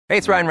Hey,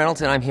 it's Ryan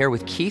Reynolds, and I'm here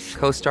with Keith,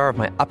 co-star of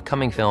my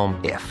upcoming film,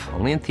 If,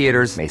 only in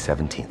theaters May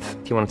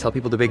 17th. Do you want to tell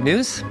people the big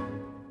news?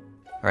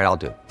 All right, I'll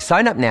do it.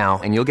 Sign up now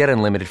and you'll get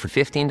unlimited for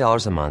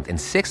 $15 a month and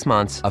 6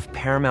 months of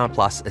Paramount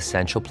Plus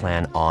Essential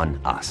Plan on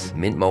us.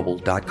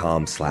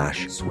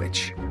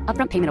 MintMobile.com/switch.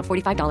 Upfront payment of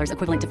 $45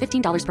 equivalent to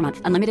 $15 per month.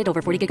 Unlimited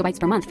over 40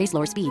 gigabytes per month. Face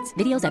lower speeds.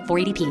 Videos at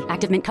 480p.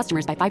 Active Mint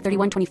customers by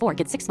 531.24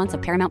 get 6 months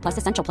of Paramount Plus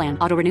Essential Plan.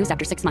 Auto renews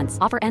after 6 months.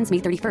 Offer ends May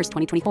 31st,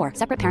 2024.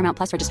 Separate Paramount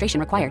Plus registration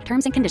required.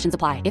 Terms and conditions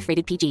apply if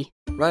rated PG.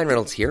 Ryan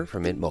Reynolds here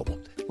from Mint Mobile.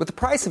 With the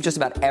price of just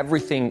about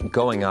everything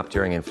going up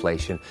during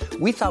inflation,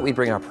 we thought we'd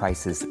bring our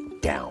prices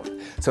down.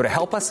 So to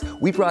help us,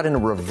 we brought in a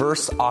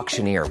reverse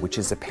auctioneer, which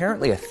is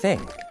apparently a thing.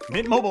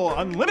 Mint Mobile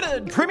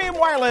Unlimited Premium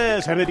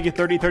Wireless. How to get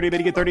 30, 30, bit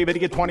to get 30, bit to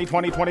get 20,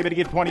 20, 20, bit to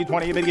get 20,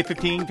 20, bit to get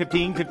 15,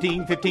 15,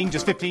 15, 15,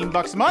 just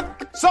 $15 a month?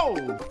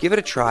 Sold! Give it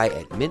a try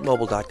at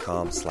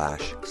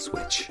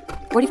mintmobile.com/switch.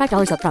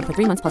 $45 upfront for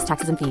 3 months plus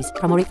taxes and fees.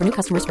 Promo rate for new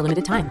customers for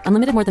limited time.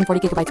 Unlimited more than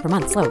 40 gigabytes per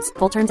month. Slows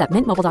full terms at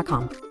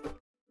mintmobile.com.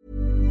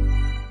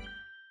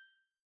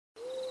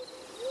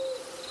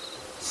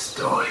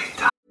 Story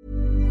time.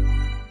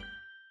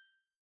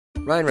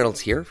 Ryan Reynolds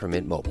here from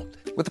Mint Mobile.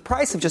 With the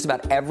price of just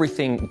about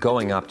everything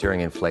going up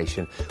during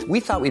inflation, we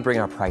thought we'd bring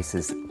our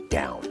prices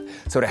down.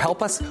 So to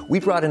help us, we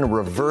brought in a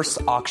reverse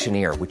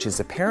auctioneer, which is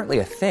apparently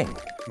a thing.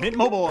 Mint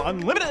Mobile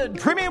Unlimited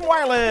Premium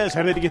Wireless.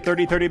 How to get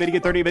 30, 30, bit to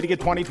get 30, bit to get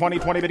 20, 20,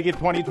 20, bit to get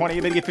 20, 20,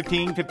 bit to get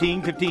 15,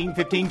 15, 15,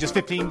 15, just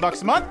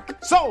 $15 a month?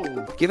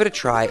 Sold! Give it a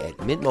try at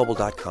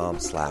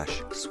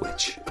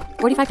mintmobile.com/switch.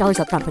 $45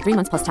 upfront for 3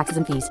 months plus taxes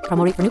and fees.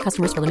 Promo rate for new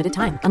customers for limited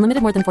time.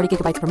 Unlimited more than 40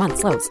 gigabytes per month.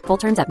 Slows full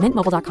terms at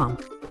mintmobile.com.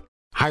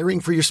 Hiring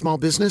for your small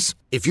business?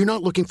 If you're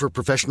not looking for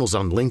professionals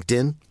on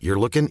LinkedIn, you're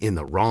looking in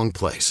the wrong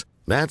place.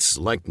 That's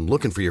like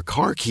looking for your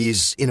car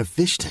keys in a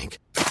fish tank.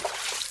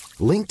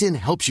 LinkedIn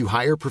helps you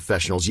hire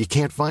professionals you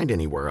can't find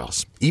anywhere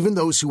else, even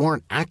those who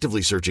aren't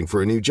actively searching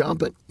for a new job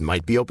but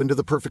might be open to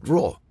the perfect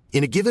role.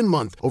 In a given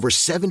month, over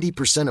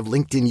 70% of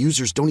LinkedIn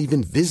users don't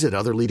even visit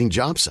other leading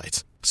job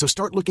sites. So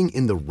start looking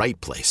in the right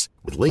place.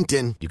 With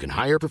LinkedIn, you can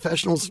hire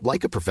professionals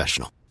like a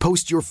professional.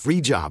 Post your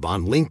free job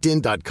on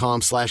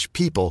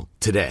linkedin.com/people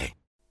today.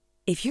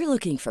 If you're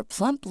looking for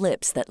plump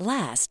lips that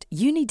last,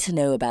 you need to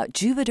know about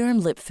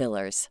Juvederm lip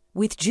fillers.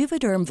 With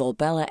Juvederm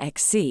Volbella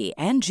XC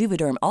and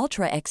Juvederm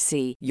Ultra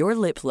XC, your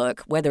lip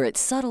look, whether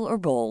it's subtle or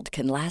bold,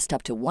 can last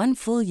up to 1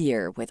 full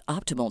year with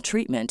optimal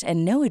treatment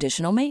and no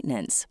additional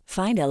maintenance.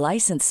 Find a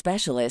licensed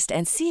specialist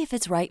and see if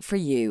it's right for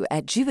you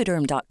at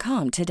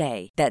Juvederm.com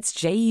today. That's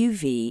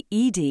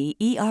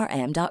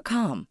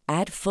JUVEDERM.com.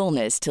 Add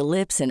fullness to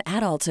lips in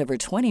adults over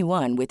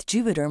 21 with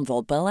Juvederm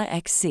Volbella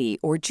XC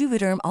or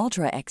Juvederm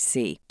Ultra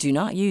XC. Do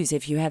not use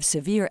if you have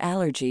severe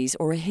allergies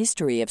or a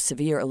history of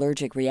severe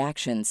allergic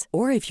reactions,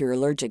 or if you're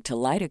allergic to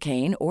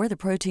lidocaine or the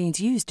proteins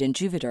used in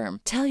Juvederm.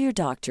 Tell your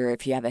doctor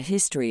if you have a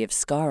history of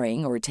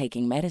scarring or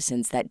taking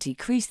medicines that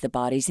decrease the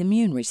body's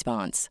immune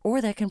response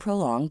or that can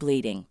prolong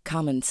bleeding.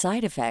 Common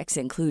side effects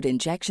include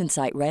injection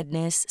site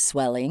redness,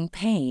 swelling,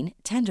 pain,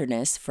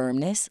 tenderness,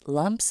 firmness,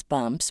 lumps,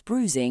 bumps,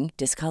 bruising,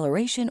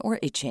 discoloration, or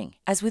itching.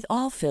 As with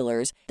all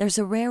fillers, there's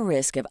a rare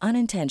risk of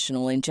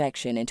unintentional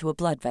injection into a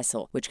blood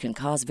vessel, which can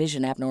cause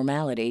vision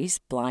abnormalities,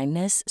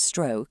 blindness,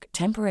 stroke,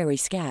 temporary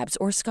scabs,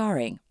 or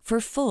scarring. For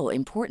full,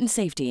 important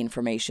safety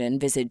information,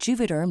 visit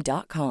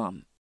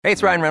Juvederm.com. Hey,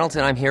 it's Ryan Reynolds,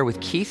 and I'm here with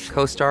Keith,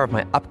 co-star of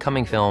my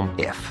upcoming film,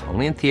 If,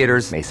 only in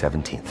theaters May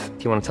 17th.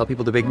 Do you want to tell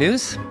people the big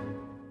news?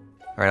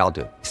 All right, I'll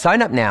do it.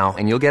 Sign up now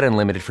and you'll get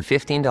unlimited for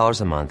 $15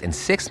 a month and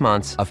 6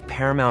 months of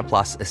Paramount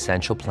Plus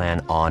Essential Plan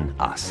on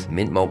us.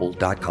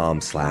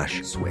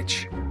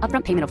 MintMobile.com/switch.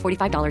 Upfront payment of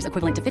 $45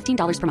 equivalent to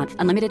 $15 per month.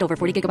 Unlimited over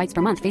 40 gigabytes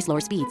per month. Face lower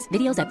speeds.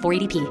 Videos at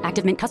 480p.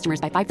 Active Mint customers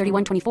by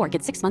 531.24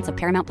 get 6 months of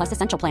Paramount Plus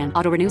Essential Plan.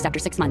 Auto renews after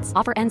 6 months.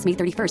 Offer ends May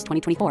 31st,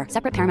 2024.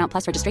 Separate Paramount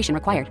Plus registration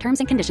required. Terms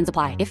and conditions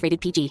apply if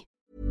rated PG.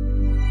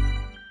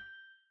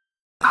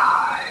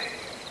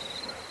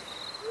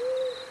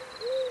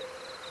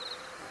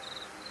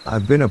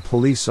 I've been a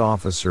police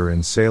officer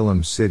in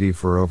Salem City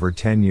for over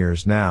 10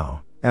 years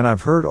now, and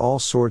I've heard all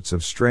sorts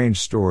of strange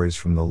stories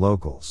from the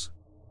locals.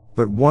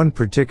 But one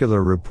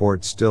particular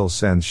report still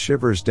sends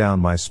shivers down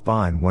my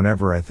spine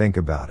whenever I think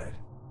about it.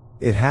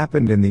 It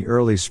happened in the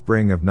early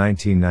spring of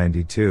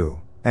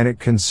 1992, and it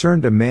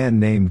concerned a man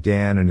named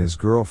Dan and his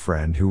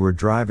girlfriend who were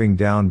driving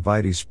down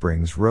Vite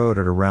Springs Road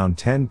at around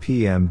 10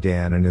 p.m.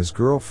 Dan and his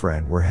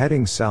girlfriend were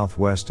heading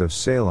southwest of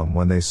Salem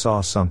when they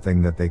saw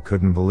something that they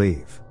couldn't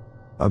believe.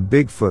 A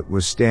Bigfoot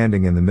was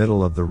standing in the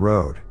middle of the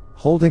road,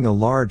 holding a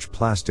large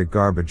plastic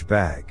garbage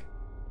bag.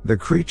 The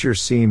creature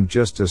seemed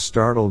just as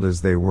startled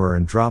as they were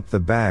and dropped the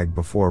bag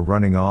before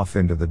running off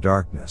into the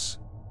darkness.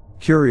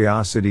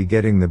 Curiosity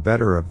getting the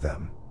better of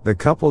them, the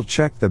couple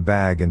checked the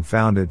bag and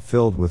found it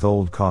filled with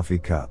old coffee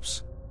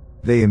cups.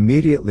 They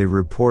immediately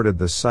reported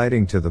the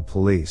sighting to the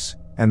police,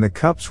 and the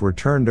cups were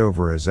turned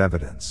over as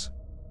evidence.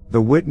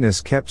 The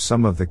witness kept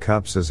some of the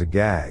cups as a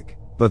gag,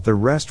 but the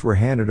rest were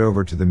handed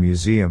over to the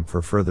museum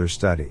for further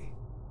study.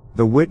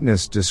 The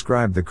witness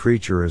described the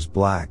creature as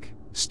black,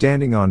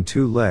 standing on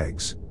 2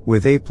 legs,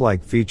 with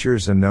ape-like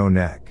features and no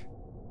neck.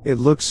 It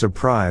looked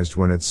surprised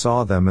when it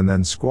saw them and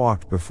then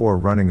squawked before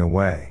running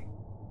away.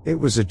 It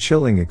was a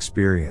chilling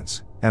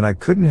experience, and I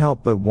couldn't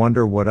help but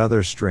wonder what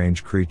other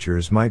strange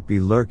creatures might be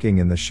lurking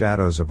in the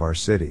shadows of our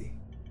city.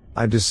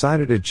 I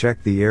decided to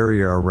check the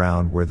area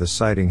around where the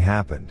sighting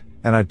happened,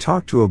 and I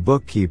talked to a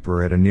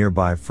bookkeeper at a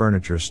nearby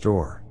furniture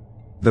store.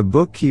 The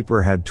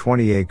bookkeeper had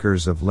 20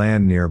 acres of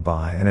land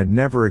nearby and had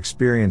never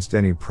experienced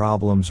any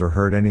problems or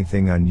heard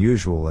anything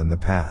unusual in the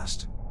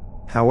past.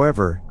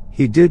 However,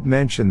 he did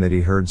mention that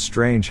he heard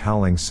strange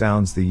howling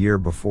sounds the year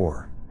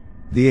before.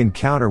 The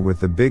encounter with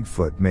the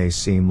Bigfoot may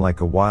seem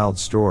like a wild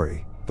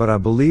story, but I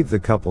believe the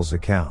couple's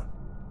account.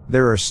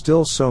 There are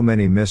still so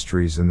many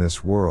mysteries in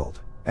this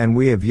world, and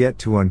we have yet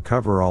to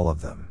uncover all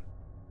of them.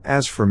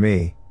 As for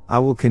me, I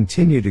will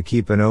continue to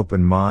keep an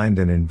open mind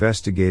and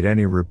investigate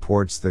any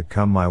reports that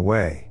come my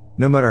way,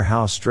 no matter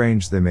how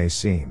strange they may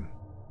seem.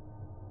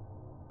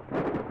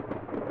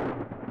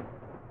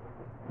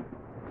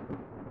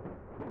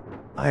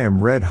 I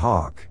am Red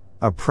Hawk,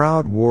 a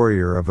proud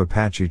warrior of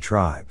Apache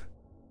tribe.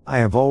 I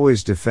have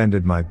always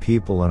defended my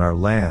people and our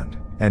land,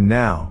 and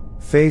now,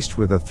 faced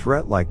with a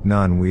threat like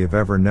none we have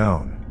ever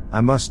known,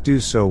 I must do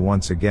so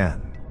once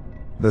again.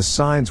 The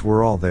signs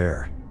were all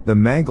there, the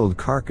mangled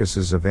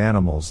carcasses of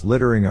animals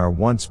littering our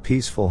once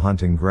peaceful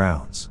hunting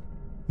grounds.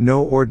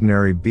 No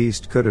ordinary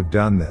beast could have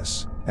done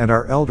this, and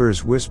our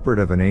elders whispered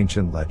of an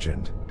ancient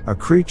legend, a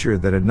creature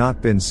that had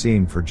not been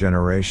seen for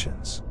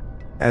generations.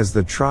 As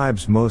the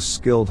tribe's most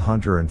skilled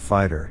hunter and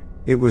fighter,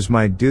 it was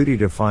my duty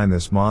to find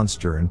this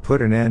monster and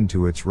put an end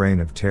to its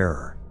reign of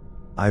terror.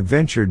 I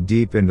ventured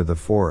deep into the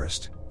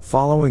forest,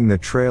 following the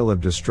trail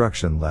of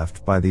destruction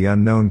left by the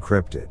unknown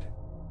cryptid.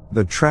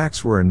 The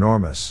tracks were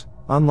enormous,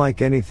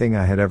 unlike anything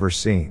I had ever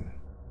seen.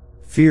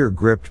 Fear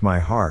gripped my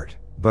heart,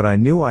 but I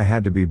knew I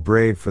had to be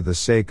brave for the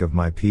sake of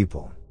my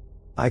people.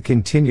 I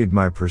continued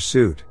my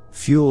pursuit,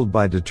 fueled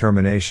by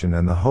determination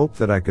and the hope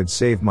that I could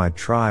save my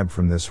tribe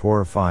from this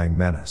horrifying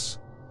menace.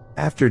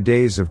 After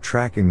days of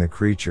tracking the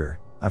creature,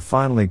 I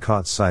finally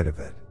caught sight of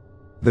it.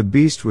 The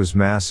beast was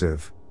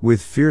massive,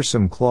 with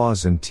fearsome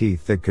claws and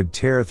teeth that could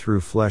tear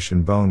through flesh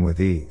and bone with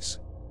ease.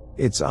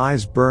 Its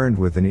eyes burned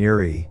with an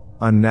eerie,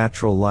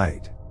 unnatural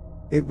light.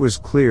 It was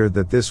clear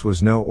that this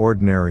was no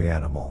ordinary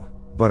animal,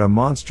 but a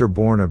monster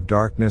born of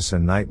darkness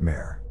and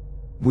nightmare.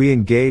 We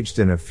engaged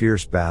in a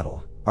fierce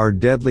battle, our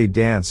deadly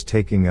dance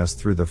taking us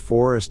through the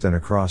forest and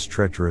across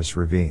treacherous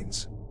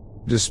ravines.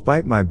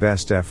 Despite my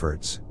best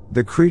efforts,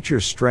 the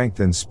creature's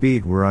strength and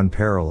speed were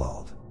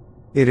unparalleled.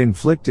 It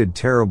inflicted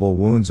terrible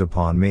wounds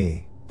upon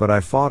me, but I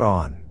fought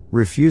on,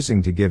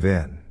 refusing to give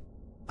in.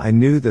 I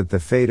knew that the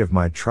fate of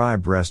my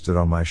tribe rested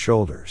on my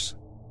shoulders.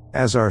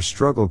 As our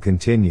struggle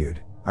continued,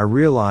 I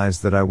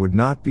realized that I would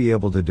not be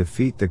able to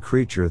defeat the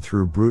creature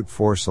through brute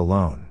force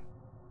alone.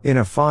 In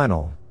a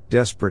final,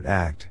 desperate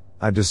act,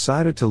 I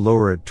decided to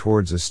lower it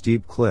towards a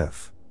steep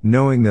cliff,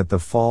 knowing that the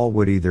fall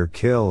would either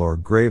kill or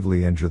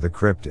gravely injure the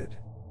cryptid.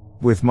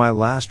 With my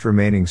last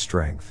remaining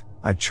strength,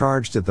 I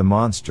charged at the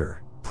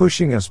monster,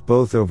 pushing us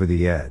both over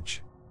the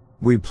edge.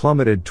 We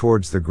plummeted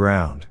towards the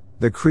ground,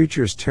 the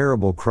creature's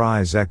terrible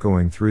cries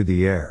echoing through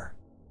the air.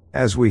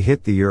 As we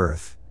hit the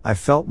earth, I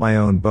felt my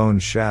own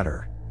bones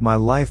shatter, my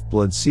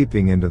lifeblood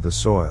seeping into the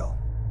soil.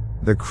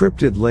 The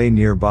cryptid lay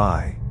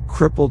nearby,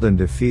 crippled and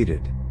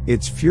defeated,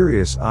 its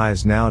furious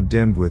eyes now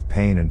dimmed with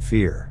pain and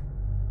fear.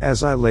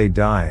 As I lay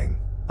dying,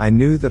 I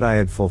knew that I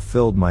had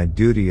fulfilled my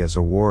duty as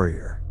a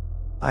warrior.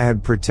 I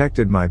had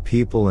protected my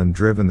people and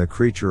driven the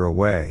creature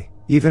away,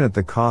 even at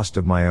the cost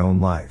of my own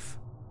life.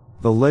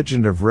 The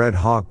legend of Red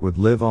Hawk would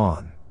live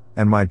on,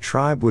 and my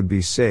tribe would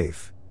be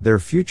safe, their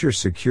future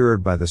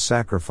secured by the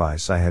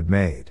sacrifice I had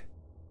made.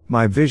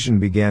 My vision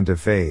began to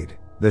fade,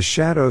 the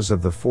shadows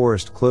of the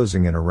forest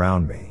closing in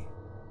around me.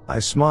 I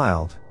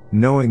smiled,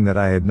 knowing that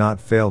I had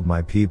not failed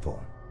my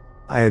people.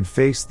 I had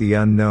faced the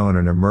unknown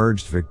and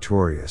emerged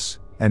victorious,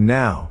 and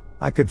now,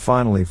 I could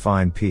finally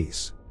find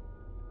peace.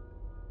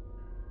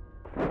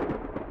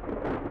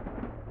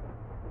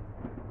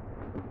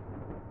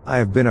 I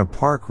have been a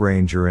park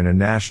ranger in a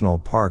national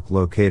park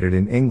located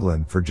in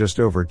England for just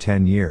over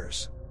 10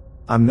 years.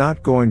 I'm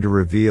not going to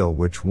reveal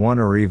which one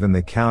or even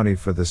the county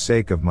for the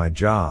sake of my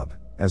job,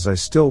 as I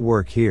still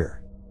work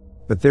here.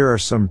 But there are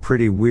some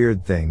pretty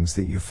weird things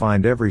that you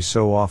find every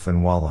so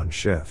often while on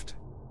shift.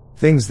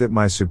 Things that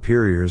my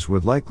superiors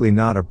would likely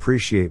not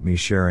appreciate me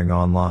sharing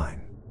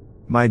online.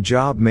 My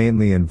job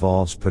mainly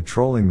involves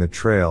patrolling the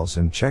trails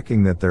and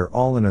checking that they're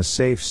all in a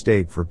safe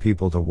state for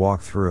people to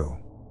walk through.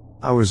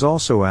 I was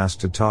also asked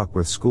to talk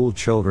with school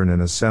children in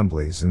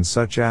assemblies and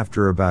such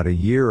after about a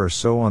year or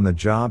so on the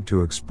job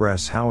to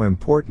express how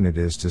important it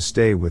is to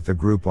stay with the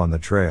group on the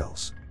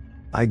trails.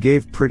 I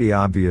gave pretty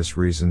obvious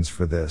reasons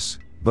for this,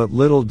 but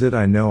little did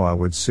I know I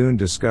would soon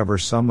discover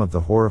some of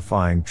the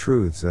horrifying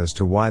truths as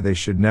to why they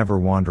should never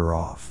wander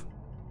off.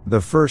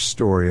 The first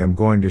story I'm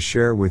going to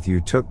share with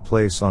you took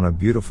place on a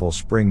beautiful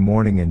spring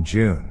morning in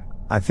June.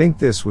 I think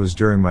this was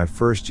during my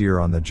first year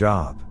on the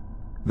job.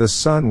 The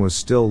sun was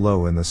still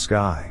low in the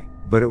sky,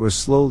 but it was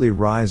slowly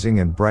rising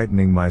and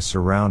brightening my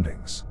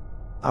surroundings.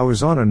 I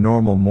was on a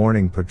normal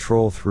morning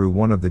patrol through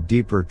one of the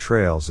deeper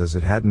trails as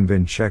it hadn't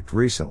been checked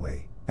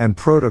recently, and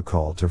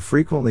protocol to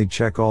frequently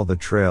check all the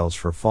trails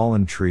for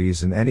fallen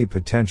trees and any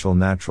potential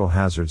natural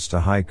hazards to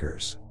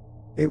hikers.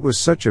 It was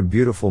such a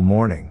beautiful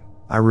morning.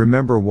 I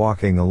remember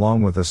walking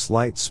along with a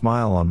slight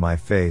smile on my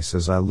face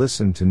as I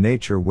listened to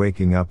nature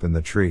waking up in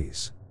the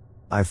trees.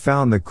 I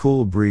found the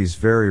cool breeze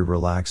very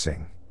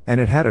relaxing, and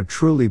it had a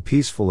truly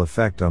peaceful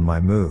effect on my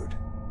mood.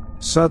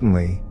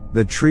 Suddenly,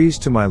 the trees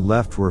to my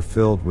left were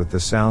filled with the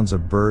sounds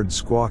of birds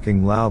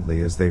squawking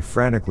loudly as they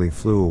frantically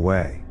flew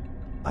away.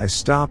 I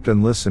stopped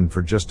and listened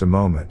for just a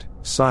moment.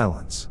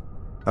 Silence.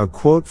 A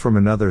quote from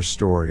another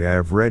story I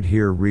have read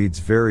here reads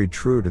very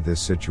true to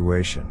this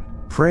situation.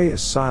 Prey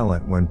is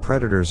silent when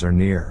predators are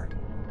near.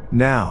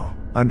 Now,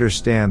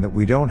 understand that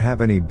we don't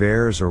have any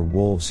bears or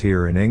wolves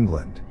here in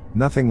England,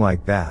 nothing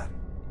like that.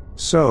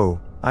 So,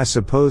 I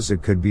suppose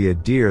it could be a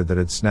deer that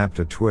had snapped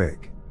a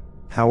twig.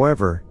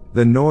 However,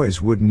 the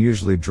noise wouldn't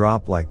usually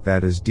drop like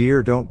that as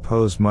deer don't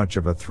pose much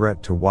of a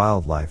threat to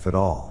wildlife at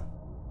all.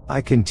 I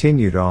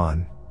continued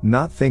on,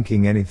 not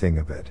thinking anything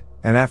of it,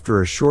 and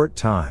after a short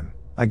time,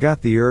 I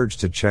got the urge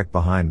to check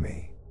behind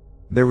me.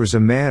 There was a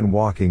man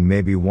walking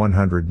maybe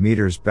 100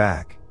 meters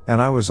back, and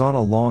I was on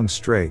a long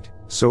straight,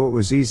 so it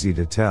was easy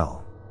to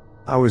tell.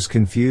 I was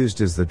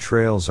confused as the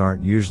trails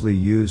aren't usually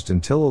used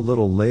until a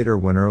little later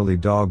when early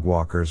dog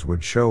walkers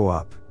would show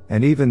up,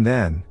 and even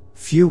then,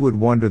 few would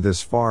wander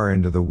this far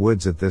into the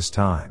woods at this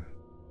time.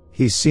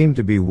 He seemed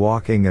to be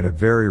walking at a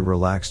very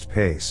relaxed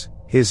pace,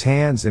 his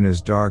hands in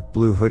his dark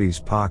blue hoodie's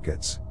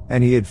pockets,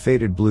 and he had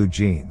faded blue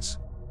jeans.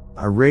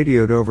 I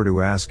radioed over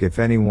to ask if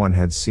anyone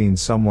had seen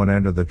someone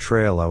enter the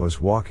trail I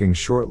was walking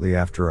shortly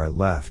after I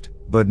left,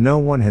 but no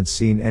one had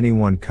seen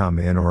anyone come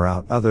in or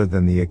out other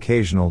than the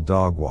occasional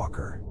dog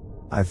walker.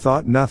 I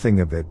thought nothing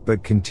of it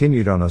but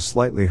continued on a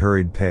slightly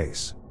hurried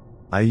pace.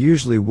 I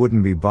usually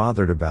wouldn't be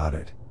bothered about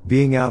it,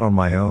 being out on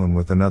my own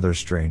with another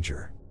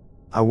stranger.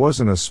 I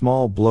wasn't a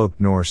small bloke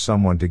nor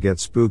someone to get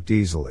spooked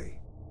easily.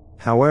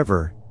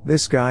 However,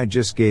 this guy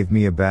just gave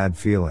me a bad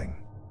feeling.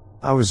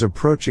 I was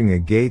approaching a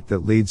gate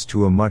that leads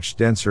to a much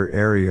denser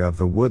area of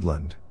the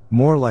woodland,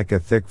 more like a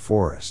thick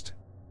forest.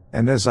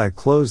 And as I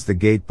closed the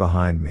gate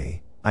behind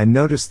me, I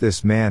noticed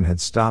this man had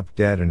stopped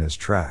dead in his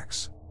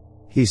tracks.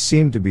 He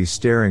seemed to be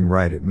staring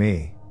right at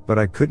me, but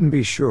I couldn't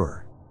be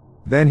sure.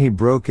 Then he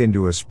broke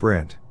into a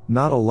sprint,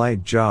 not a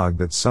light jog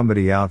that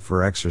somebody out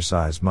for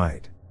exercise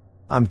might.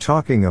 I'm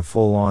talking a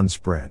full-on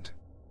sprint.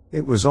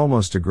 It was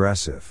almost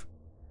aggressive.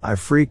 I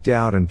freaked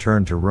out and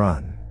turned to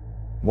run.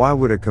 Why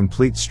would a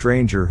complete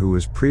stranger who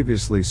was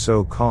previously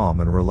so calm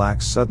and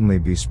relaxed suddenly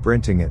be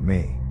sprinting at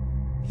me?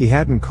 He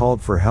hadn't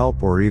called for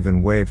help or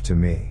even waved to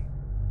me.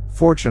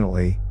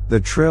 Fortunately, the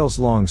trail's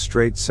long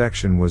straight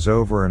section was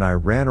over and I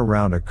ran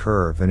around a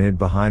curve and hid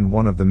behind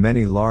one of the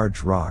many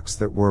large rocks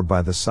that were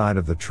by the side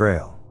of the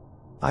trail.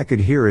 I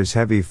could hear his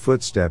heavy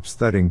footsteps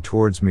thudding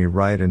towards me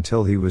right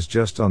until he was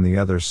just on the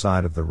other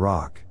side of the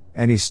rock,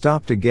 and he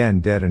stopped again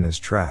dead in his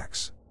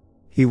tracks.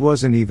 He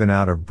wasn't even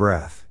out of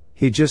breath,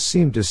 he just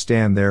seemed to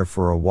stand there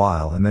for a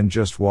while and then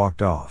just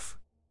walked off.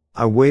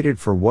 I waited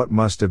for what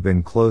must have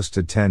been close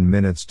to 10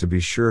 minutes to be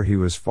sure he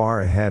was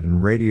far ahead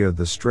and radioed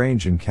the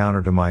strange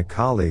encounter to my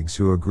colleagues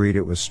who agreed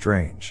it was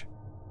strange.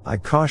 I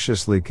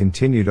cautiously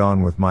continued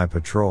on with my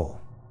patrol.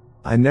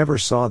 I never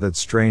saw that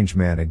strange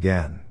man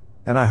again.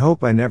 And I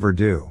hope I never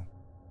do.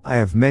 I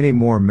have many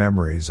more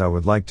memories I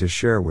would like to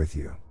share with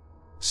you.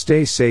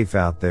 Stay safe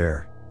out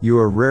there, you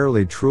are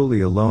rarely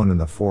truly alone in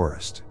the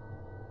forest.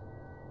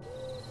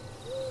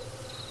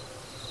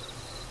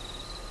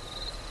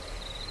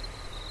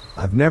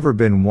 I've never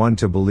been one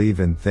to believe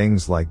in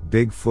things like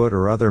Bigfoot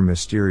or other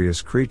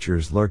mysterious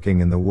creatures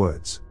lurking in the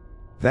woods.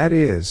 That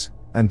is,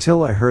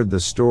 until I heard the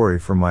story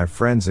from my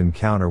friend's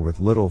encounter with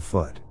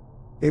Littlefoot.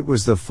 It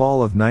was the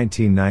fall of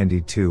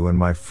 1992 and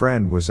my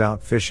friend was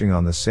out fishing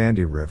on the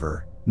Sandy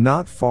River,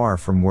 not far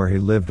from where he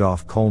lived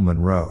off Coleman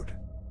Road.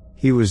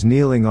 He was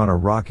kneeling on a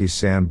rocky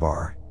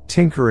sandbar,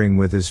 tinkering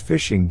with his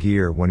fishing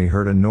gear when he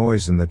heard a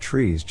noise in the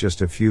trees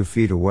just a few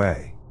feet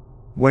away.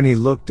 When he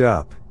looked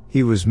up,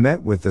 he was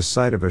met with the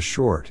sight of a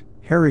short,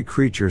 hairy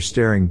creature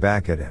staring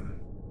back at him.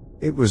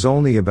 It was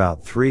only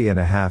about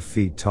 3.5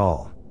 feet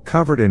tall,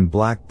 covered in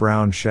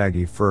black-brown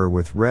shaggy fur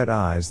with red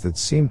eyes that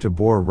seemed to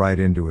bore right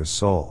into his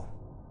soul.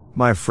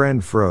 My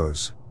friend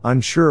froze,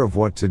 unsure of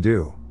what to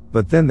do,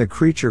 but then the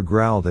creature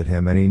growled at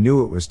him and he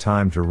knew it was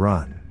time to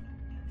run.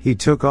 He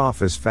took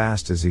off as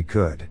fast as he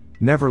could,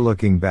 never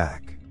looking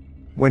back.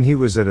 When he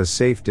was at a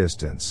safe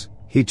distance,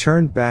 he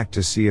turned back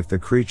to see if the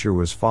creature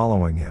was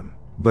following him,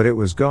 but it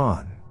was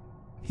gone.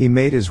 He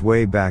made his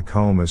way back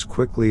home as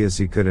quickly as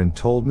he could and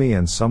told me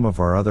and some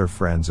of our other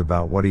friends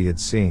about what he had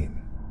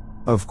seen.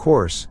 Of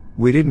course,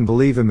 we didn't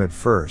believe him at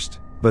first,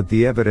 but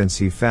the evidence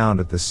he found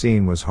at the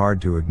scene was hard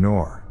to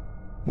ignore.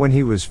 When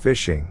he was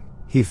fishing,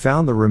 he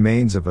found the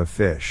remains of a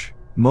fish,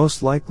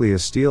 most likely a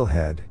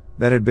steelhead,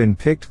 that had been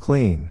picked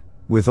clean,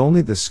 with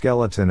only the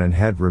skeleton and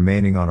head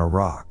remaining on a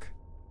rock.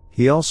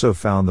 He also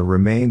found the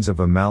remains of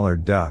a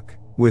mallard duck,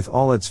 with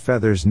all its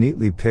feathers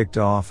neatly picked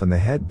off and the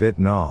head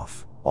bitten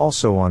off,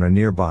 also on a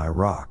nearby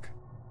rock.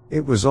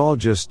 It was all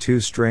just too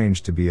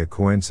strange to be a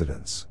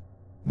coincidence.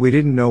 We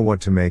didn't know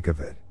what to make of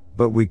it,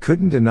 but we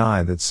couldn't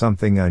deny that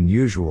something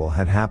unusual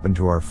had happened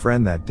to our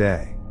friend that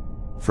day.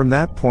 From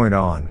that point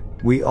on,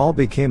 we all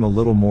became a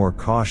little more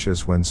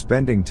cautious when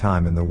spending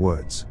time in the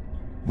woods.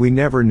 We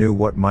never knew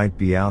what might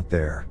be out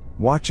there,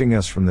 watching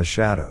us from the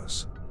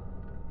shadows.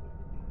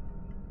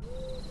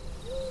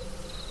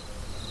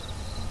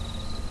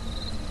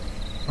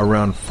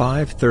 Around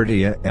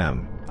 5:30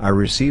 a.m., I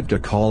received a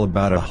call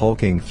about a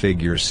hulking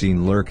figure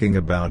seen lurking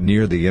about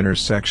near the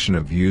intersection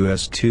of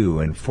US 2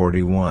 and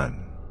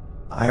 41.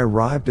 I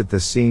arrived at the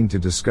scene to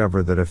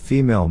discover that a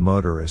female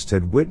motorist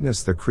had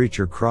witnessed the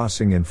creature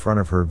crossing in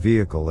front of her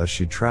vehicle as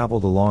she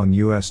traveled along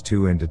US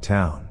 2 into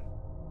town.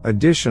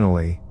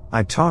 Additionally,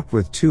 I talked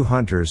with two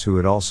hunters who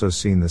had also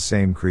seen the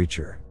same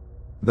creature.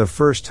 The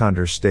first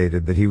hunter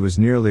stated that he was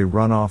nearly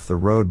run off the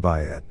road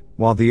by it,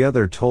 while the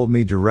other told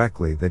me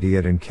directly that he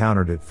had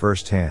encountered it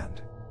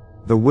firsthand.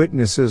 The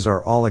witnesses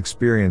are all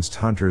experienced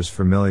hunters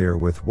familiar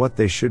with what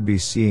they should be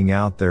seeing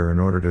out there in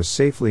order to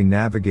safely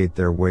navigate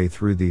their way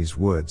through these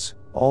woods,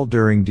 all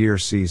during deer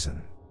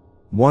season.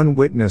 One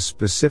witness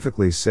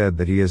specifically said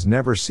that he has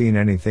never seen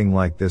anything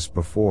like this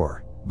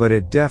before, but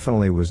it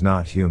definitely was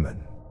not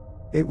human.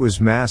 It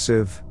was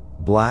massive,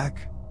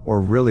 black,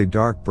 or really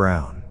dark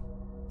brown.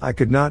 I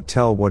could not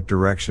tell what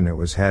direction it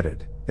was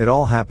headed, it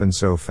all happened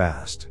so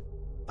fast.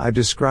 I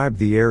described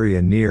the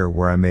area near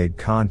where I made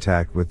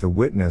contact with the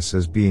witness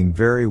as being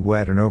very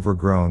wet and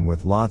overgrown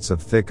with lots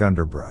of thick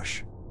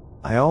underbrush.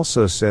 I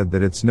also said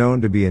that it's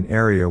known to be an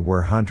area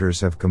where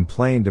hunters have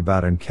complained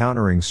about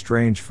encountering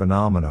strange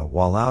phenomena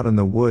while out in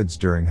the woods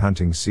during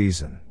hunting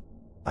season.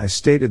 I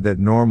stated that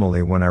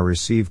normally when I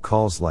receive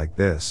calls like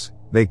this,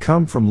 they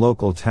come from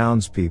local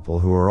townspeople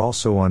who are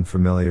also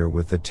unfamiliar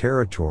with the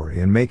territory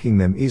and making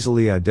them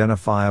easily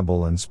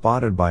identifiable and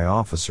spotted by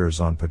officers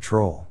on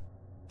patrol.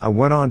 I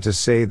went on to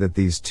say that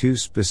these two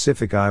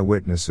specific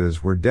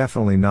eyewitnesses were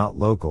definitely not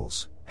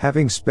locals,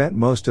 having spent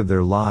most of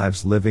their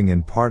lives living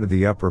in part of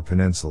the Upper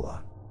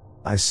Peninsula.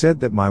 I said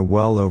that my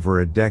well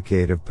over a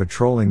decade of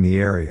patrolling the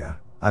area,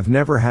 I've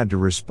never had to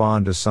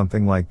respond to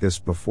something like this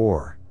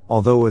before,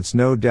 although it's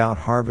no doubt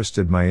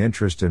harvested my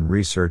interest in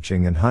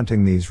researching and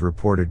hunting these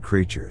reported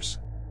creatures.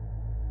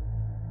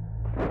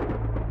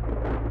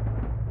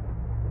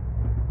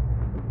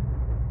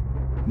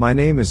 My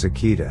name is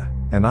Akita,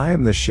 and I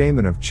am the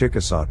shaman of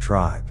Chickasaw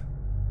tribe.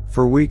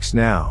 For weeks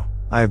now,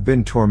 I have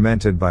been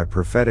tormented by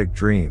prophetic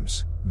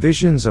dreams,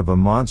 visions of a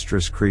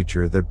monstrous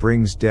creature that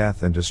brings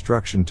death and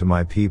destruction to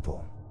my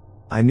people.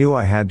 I knew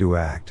I had to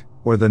act,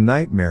 or the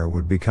nightmare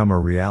would become a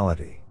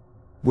reality.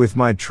 With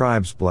my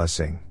tribe's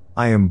blessing,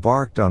 I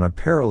embarked on a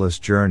perilous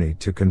journey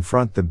to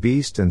confront the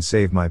beast and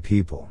save my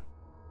people.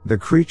 The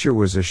creature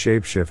was a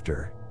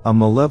shapeshifter, a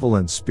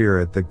malevolent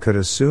spirit that could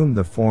assume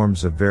the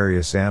forms of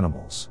various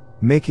animals,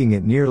 making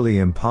it nearly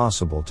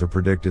impossible to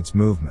predict its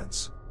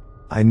movements.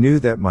 I knew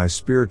that my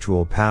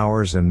spiritual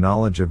powers and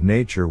knowledge of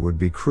nature would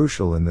be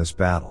crucial in this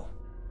battle.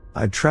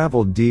 I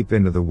traveled deep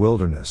into the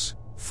wilderness,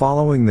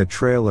 following the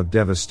trail of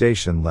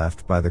devastation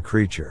left by the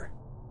creature.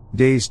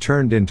 Days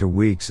turned into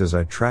weeks as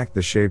I tracked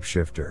the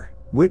shapeshifter,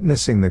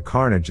 witnessing the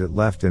carnage it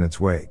left in its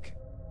wake.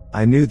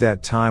 I knew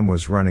that time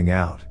was running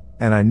out,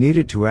 and I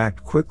needed to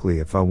act quickly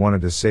if I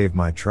wanted to save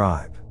my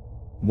tribe.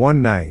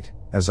 One night,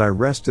 as I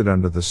rested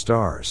under the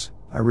stars,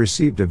 I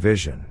received a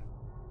vision.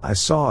 I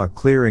saw a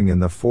clearing in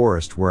the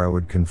forest where I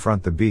would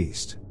confront the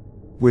beast.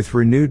 With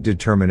renewed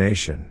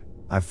determination,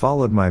 I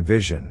followed my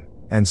vision,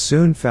 and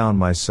soon found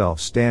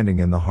myself standing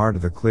in the heart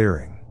of the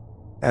clearing.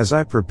 As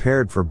I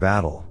prepared for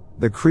battle,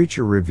 the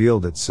creature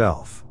revealed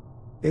itself.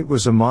 It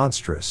was a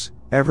monstrous,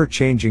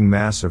 ever-changing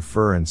mass of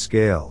fur and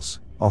scales,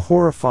 a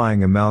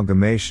horrifying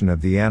amalgamation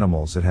of the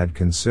animals it had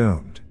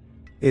consumed.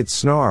 It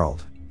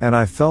snarled, and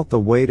I felt the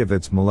weight of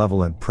its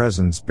malevolent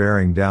presence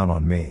bearing down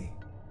on me.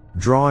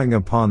 Drawing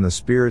upon the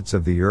spirits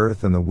of the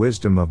earth and the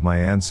wisdom of my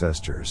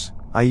ancestors,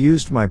 I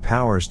used my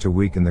powers to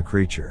weaken the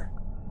creature.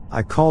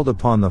 I called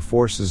upon the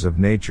forces of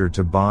nature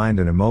to bind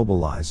and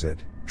immobilize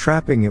it,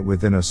 trapping it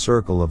within a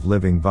circle of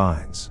living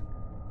vines.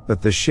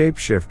 But the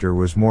shapeshifter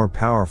was more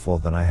powerful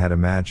than I had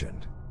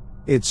imagined.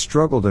 It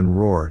struggled and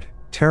roared,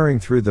 tearing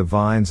through the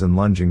vines and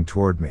lunging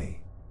toward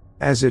me.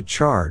 As it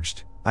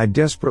charged, I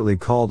desperately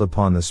called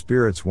upon the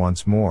spirits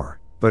once more,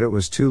 but it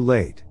was too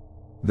late.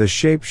 The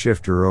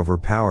shapeshifter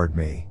overpowered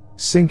me,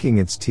 sinking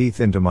its teeth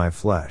into my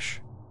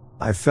flesh.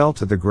 I fell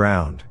to the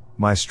ground,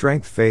 my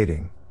strength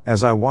fading,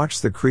 as I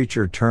watched the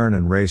creature turn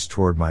and race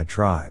toward my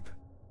tribe.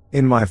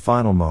 In my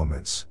final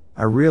moments,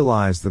 I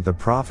realized that the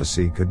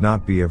prophecy could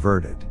not be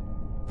averted.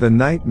 The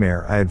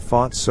nightmare I had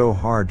fought so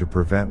hard to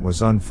prevent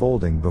was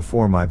unfolding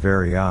before my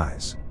very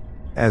eyes.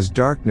 As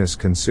darkness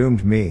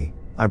consumed me,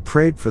 I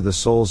prayed for the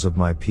souls of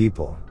my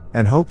people,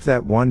 and hoped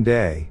that one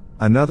day,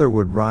 another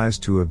would rise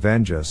to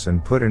avenge us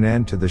and put an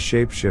end to the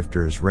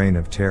shapeshifter's reign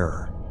of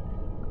terror.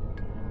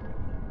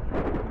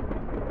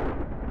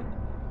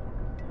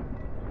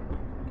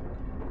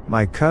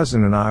 My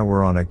cousin and I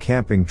were on a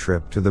camping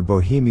trip to the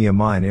Bohemia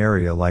Mine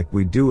area like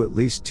we do at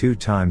least 2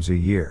 times a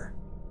year.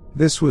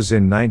 This was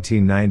in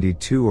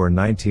 1992 or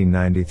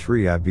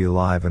 1993, I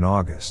believe, in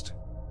August.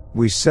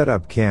 We set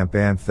up camp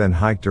and then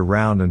hiked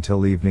around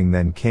until evening,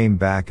 then came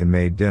back and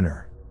made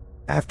dinner.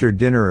 After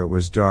dinner it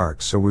was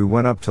dark, so we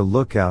went up to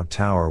Lookout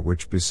Tower,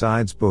 which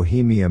besides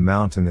Bohemia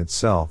Mountain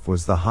itself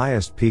was the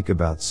highest peak,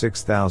 about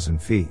 6,000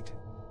 feet.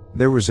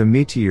 There was a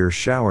meteor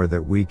shower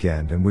that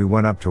weekend and we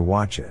went up to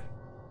watch it.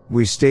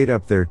 We stayed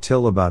up there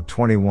till about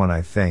 21,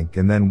 I think,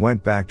 and then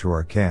went back to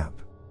our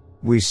camp.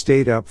 We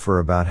stayed up for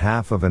about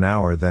half of an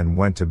hour, then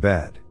went to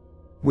bed.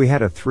 We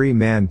had a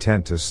 3-man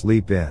tent to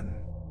sleep in.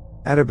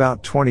 At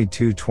about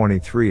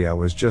 22:23 I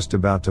was just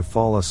about to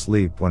fall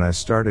asleep when I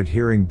started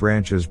hearing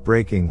branches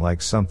breaking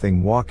like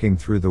something walking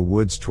through the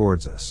woods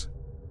towards us.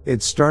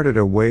 It started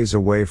a ways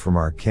away from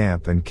our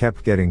camp and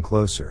kept getting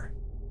closer.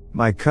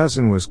 My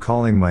cousin was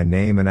calling my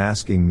name and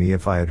asking me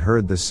if I had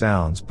heard the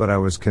sounds, but I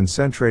was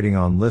concentrating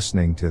on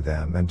listening to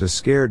them and too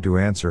scared to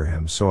answer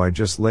him, so I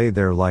just lay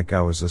there like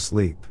I was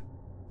asleep.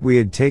 We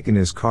had taken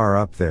his car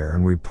up there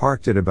and we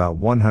parked it about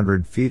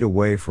 100 feet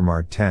away from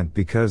our tent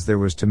because there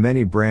was too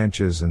many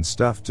branches and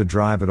stuff to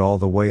drive it all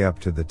the way up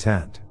to the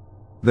tent.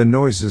 The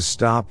noises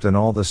stopped and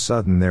all of a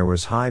sudden there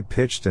was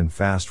high-pitched and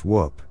fast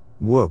whoop,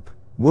 whoop,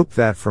 whoop,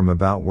 that from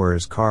about where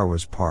his car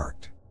was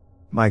parked.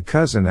 My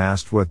cousin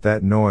asked what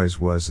that noise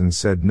was and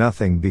said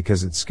nothing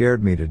because it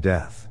scared me to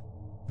death.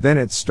 Then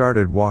it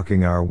started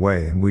walking our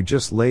way and we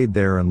just laid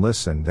there and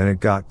listened, and it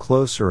got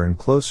closer and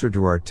closer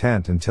to our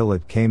tent until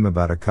it came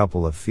about a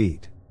couple of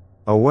feet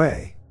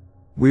away.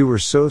 We were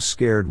so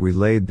scared we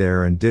laid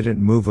there and didn't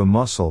move a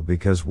muscle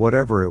because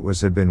whatever it was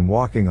had been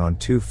walking on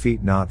 2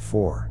 feet, not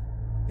 4.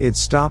 It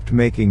stopped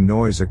making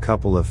noise a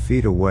couple of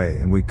feet away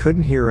and we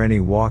couldn't hear any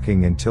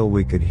walking until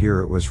we could hear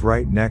it was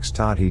right next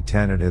to the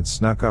tent. It had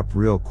snuck up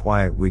real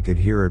quiet, we could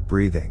hear it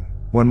breathing.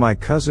 When my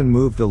cousin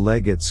moved a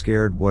leg it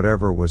scared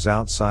whatever was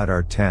outside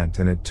our tent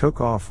and it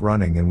took off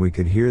running, and we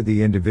could hear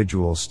the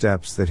individual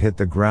steps that hit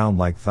the ground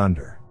like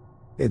thunder.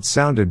 It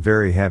sounded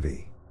very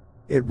heavy.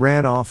 It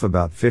ran off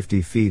about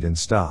 50 feet and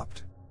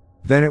stopped.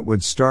 Then it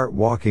would start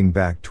walking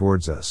back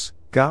towards us,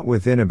 got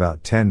within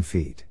about 10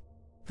 feet.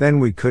 Then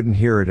we couldn't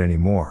hear it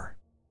anymore.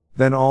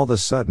 Then all of a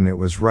sudden it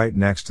was right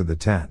next to the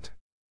tent.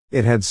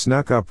 It had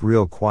snuck up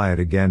real quiet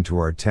again to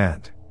our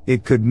tent.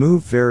 It could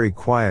move very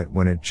quiet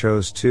when it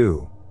chose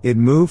to. It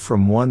moved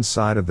from one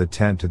side of the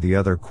tent to the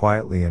other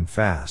quietly and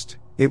fast.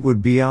 It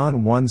would be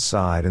on one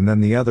side and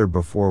then the other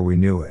before we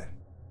knew it.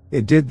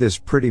 It did this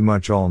pretty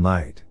much all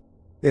night.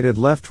 It had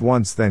left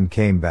once then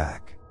came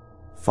back.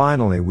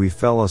 Finally we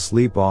fell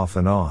asleep off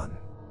and on.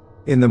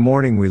 In the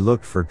morning we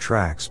looked for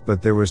tracks,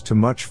 but there was too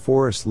much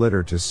forest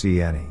litter to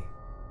see any.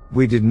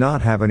 We did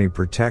not have any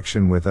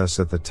protection with us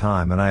at the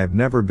time, and I have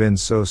never been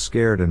so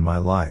scared in my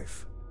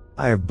life.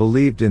 I have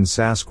believed in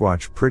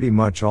Sasquatch pretty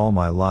much all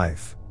my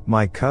life.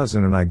 My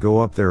cousin and I go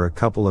up there a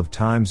couple of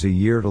times a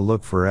year to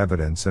look for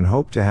evidence and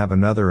hope to have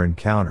another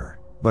encounter,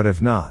 but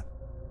if not,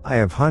 I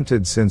have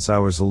hunted since I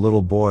was a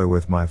little boy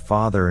with my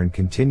father and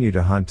continue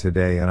to hunt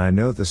today, and I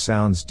know the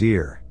sounds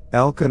deer,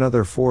 elk and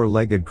other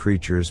 4-legged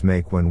creatures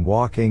make when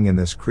walking, and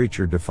this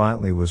creature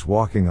defiantly was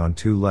walking on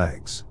 2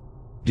 legs.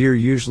 Deer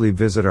usually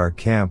visit our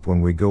camp when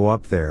we go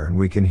up there and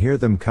we can hear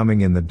them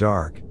coming in the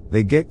dark.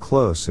 They get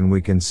close and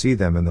we can see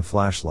them in the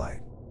flashlight.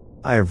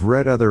 I have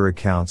read other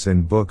accounts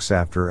in books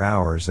after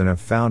hours and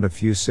have found a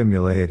few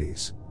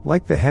similarities,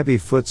 like the heavy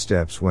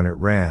footsteps when it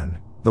ran.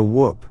 The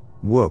whoop,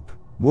 whoop,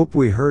 whoop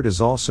we heard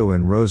is also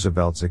in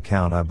Roosevelt's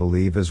account, I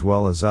believe, as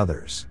well as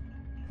others.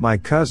 My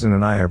cousin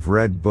and I have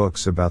read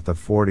books about the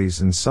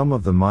 40s and some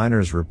of the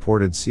miners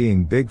reported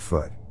seeing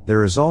Bigfoot.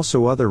 There is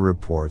also other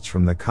reports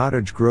from the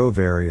Cottage Grove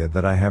area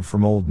that I have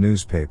from old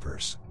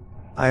newspapers.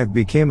 I have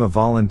become a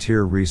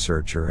volunteer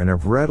researcher and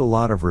have read a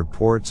lot of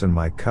reports, and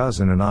my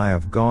cousin and I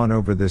have gone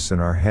over this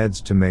in our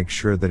heads to make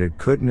sure that it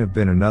couldn't have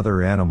been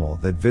another animal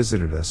that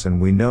visited us,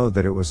 and we know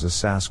that it was a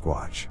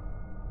Sasquatch.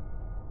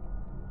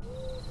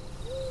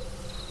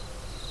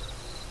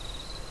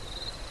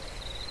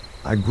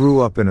 I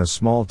grew up in a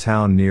small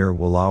town near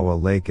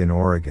Wallowa Lake in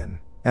Oregon,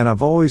 and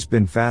I've always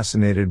been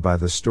fascinated by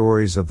the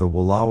stories of the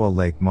Wallowa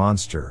Lake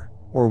Monster,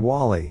 or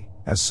Wally,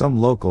 as some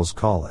locals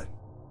call it.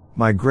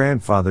 My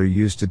grandfather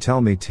used to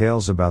tell me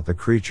tales about the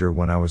creature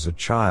when I was a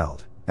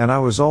child, and I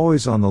was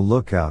always on the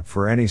lookout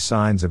for any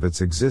signs of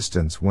its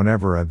existence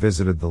whenever I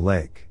visited the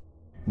lake.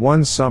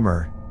 One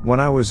summer,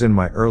 when I was in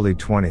my early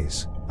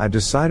 20s, I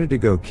decided to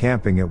go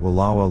camping at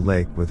Wallowa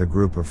Lake with a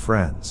group of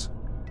friends.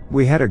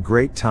 We had a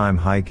great time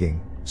hiking,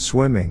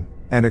 swimming,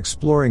 and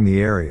exploring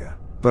the area,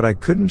 but I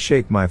couldn't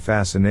shake my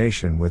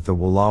fascination with the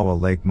Wallowa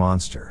Lake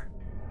Monster.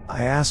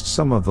 I asked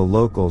some of the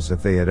locals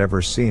if they had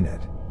ever seen it,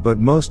 but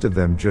most of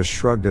them just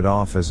shrugged it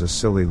off as a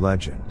silly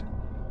legend.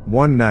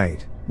 One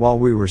night, while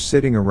we were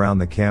sitting around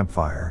the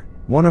campfire,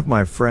 one of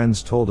my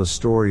friends told a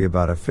story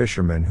about a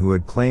fisherman who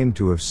had claimed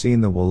to have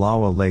seen the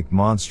Wallowa Lake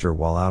Monster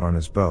while out on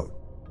his boat.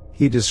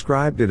 He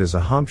described it as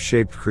a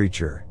hump-shaped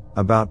creature,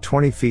 about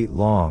 20 feet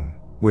long,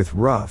 with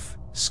rough,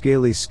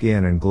 scaly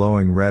skin and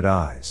glowing red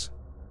eyes.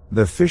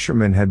 The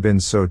fisherman had been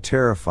so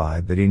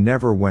terrified that he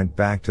never went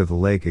back to the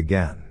lake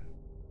again.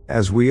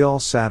 As we all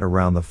sat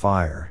around the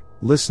fire,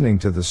 listening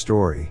to the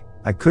story,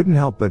 I couldn't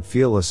help but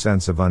feel a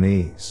sense of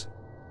unease.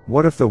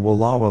 What if the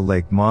Wallowa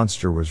Lake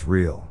monster was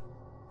real?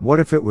 What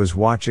if it was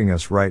watching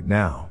us right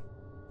now?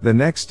 The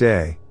next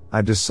day,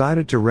 I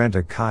decided to rent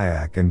a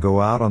kayak and go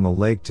out on the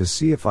lake to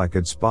see if I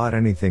could spot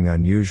anything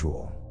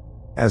unusual.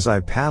 As I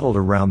paddled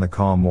around the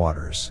calm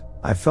waters,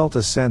 I felt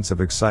a sense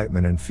of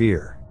excitement and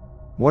fear.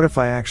 What if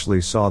I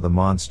actually saw the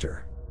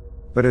monster?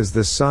 But as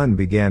the sun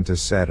began to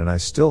set and I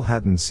still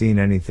hadn't seen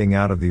anything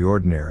out of the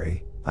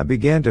ordinary, I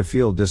began to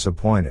feel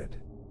disappointed.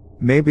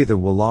 Maybe the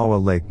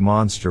Wallowa Lake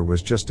monster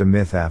was just a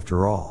myth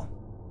after all.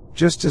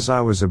 Just as I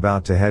was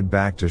about to head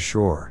back to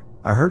shore,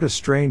 I heard a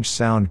strange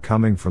sound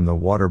coming from the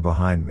water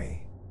behind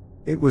me.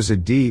 It was a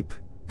deep,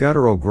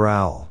 guttural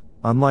growl,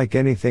 unlike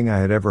anything I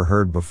had ever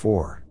heard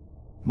before.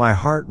 My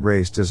heart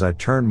raced as I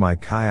turned my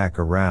kayak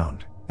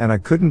around, and I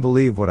couldn't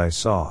believe what I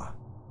saw.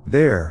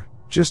 There,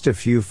 just a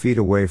few feet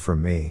away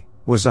from me,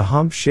 was a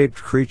hump-shaped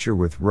creature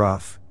with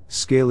rough,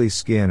 scaly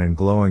skin and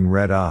glowing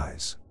red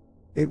eyes.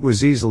 It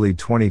was easily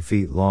 20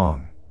 feet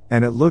long,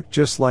 and it looked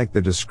just like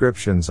the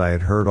descriptions I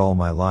had heard all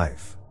my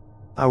life.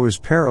 I was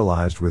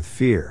paralyzed with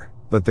fear,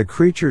 but the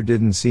creature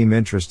didn't seem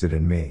interested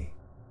in me.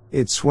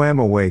 It swam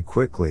away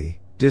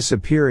quickly,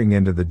 disappearing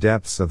into the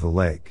depths of the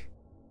lake.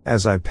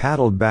 As I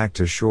paddled back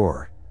to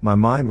shore, my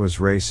mind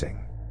was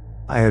racing.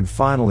 I had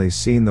finally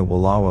seen the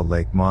Wallowa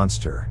Lake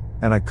monster,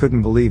 and I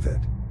couldn't believe it.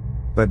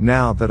 But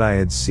now that I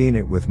had seen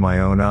it with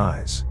my own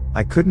eyes,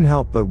 I couldn't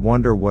help but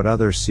wonder what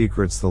other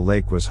secrets the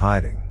lake was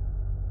hiding.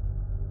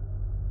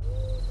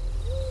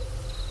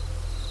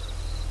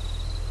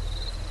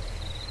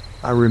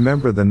 I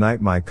remember the night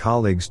my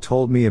colleagues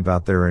told me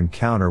about their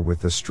encounter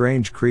with the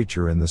strange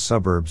creature in the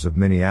suburbs of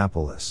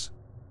Minneapolis.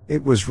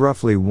 It was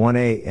roughly 1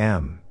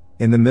 a.m.,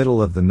 in the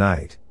middle of the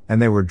night,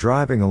 and they were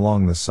driving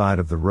along the side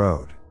of the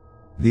road.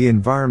 The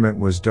environment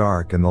was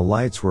dark and the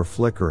lights were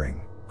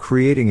flickering,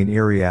 creating an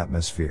eerie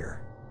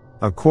atmosphere.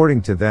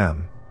 According to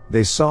them,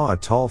 they saw a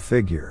tall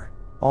figure,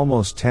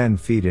 almost 10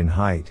 feet in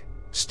height,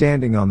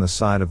 standing on the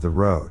side of the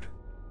road.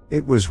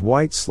 It was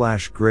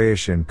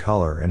white/grayish in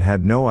color and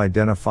had no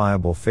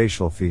identifiable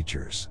facial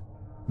features.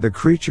 The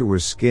creature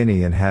was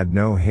skinny and had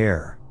no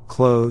hair,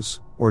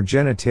 clothes, or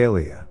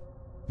genitalia.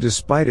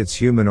 Despite its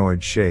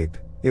humanoid shape,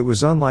 it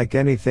was unlike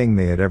anything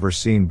they had ever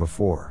seen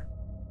before.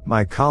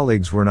 My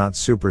colleagues were not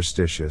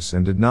superstitious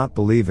and did not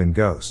believe in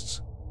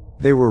ghosts.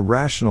 They were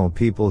rational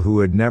people who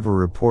had never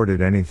reported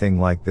anything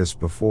like this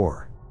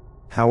before.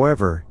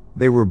 However,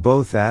 they were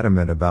both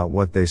adamant about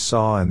what they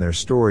saw and their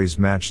stories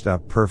matched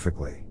up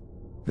perfectly.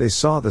 They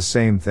saw the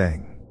same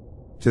thing.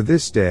 To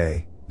this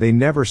day, they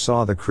never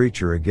saw the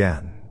creature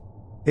again.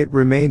 It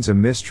remains a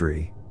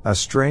mystery, a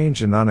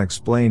strange and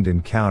unexplained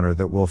encounter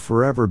that will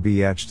forever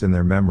be etched in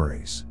their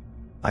memories.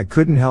 I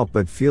couldn't help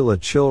but feel a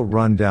chill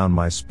run down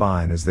my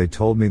spine as they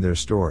told me their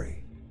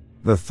story.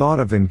 The thought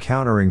of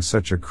encountering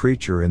such a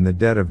creature in the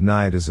dead of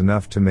night is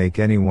enough to make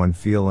anyone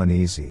feel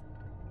uneasy.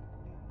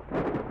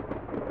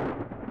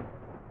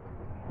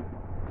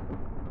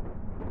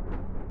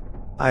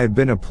 I had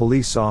been a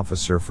police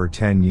officer for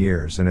 10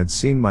 years and had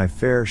seen my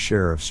fair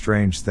share of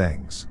strange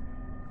things.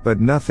 But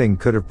nothing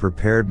could have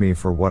prepared me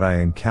for what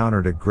I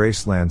encountered at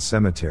Graceland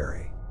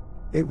Cemetery.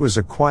 It was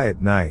a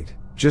quiet night,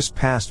 just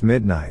past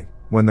midnight,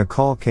 when the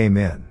call came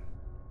in.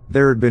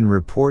 There had been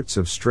reports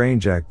of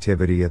strange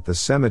activity at the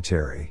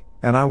cemetery,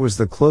 and I was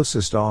the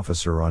closest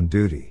officer on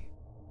duty.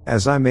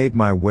 As I made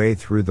my way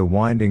through the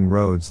winding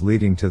roads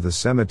leading to the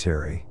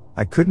cemetery,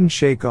 I couldn't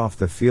shake off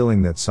the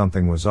feeling that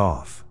something was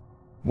off.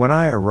 When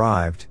I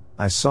arrived,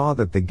 I saw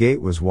that the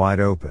gate was wide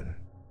open.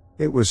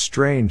 It was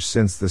strange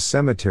since the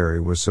cemetery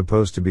was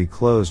supposed to be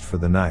closed for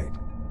the night.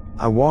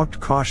 I walked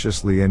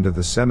cautiously into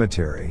the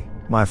cemetery,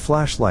 my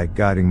flashlight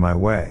guiding my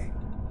way.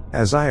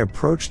 As I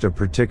approached a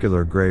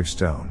particular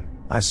gravestone,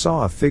 I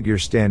saw a figure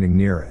standing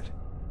near it.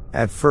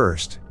 At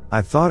first,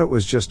 I thought it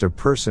was just a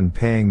person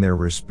paying their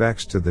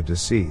respects to the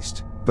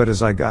deceased, but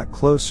as I got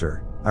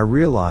closer, I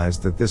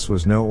realized that this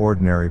was no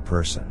ordinary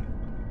person.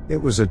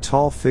 It was a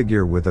tall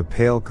figure with a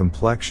pale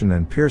complexion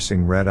and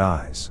piercing red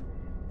eyes.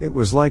 It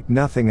was like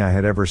nothing I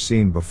had ever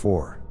seen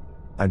before.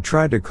 I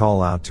tried to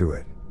call out to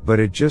it, but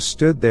it just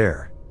stood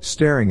there,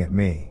 staring at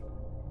me.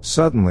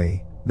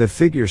 Suddenly, the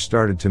figure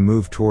started to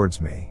move towards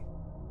me.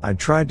 I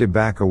tried to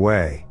back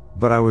away,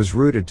 but I was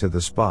rooted to the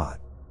spot.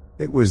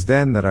 It was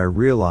then that I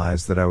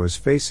realized that I was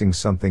facing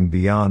something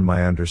beyond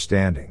my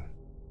understanding.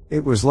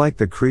 It was like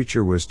the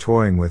creature was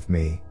toying with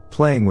me,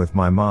 playing with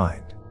my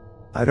mind.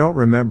 I don't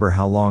remember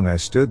how long I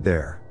stood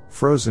there,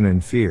 frozen in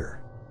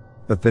fear.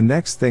 But the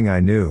next thing I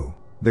knew,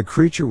 the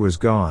creature was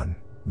gone,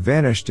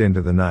 vanished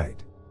into the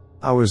night.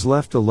 I was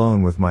left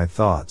alone with my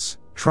thoughts,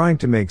 trying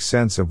to make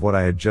sense of what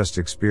I had just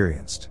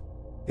experienced.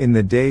 In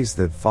the days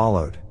that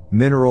followed,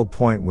 Mineral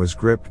Point was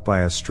gripped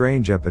by a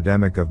strange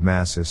epidemic of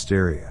mass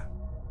hysteria.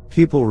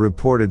 People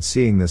reported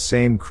seeing the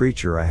same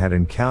creature I had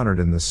encountered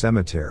in the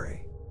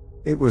cemetery.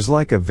 It was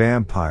like a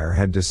vampire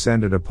had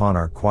descended upon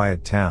our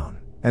quiet town,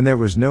 and there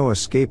was no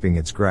escaping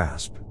its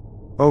grasp.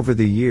 Over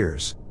the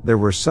years, there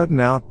were sudden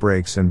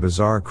outbreaks and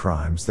bizarre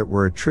crimes that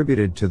were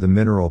attributed to the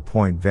Mineral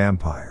Point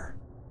vampire.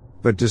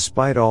 But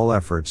despite all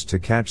efforts to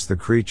catch the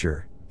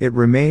creature, it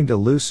remained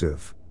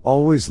elusive,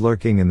 always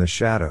lurking in the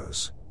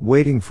shadows,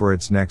 waiting for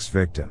its next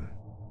victim.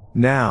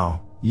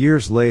 Now,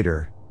 years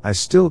later, I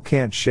still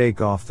can't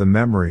shake off the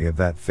memory of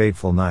that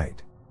fateful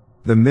night.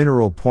 The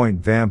Mineral Point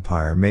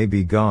vampire may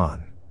be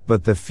gone,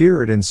 but the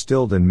fear it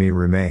instilled in me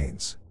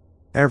remains.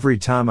 Every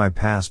time I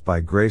pass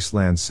by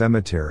Graceland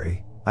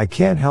Cemetery, I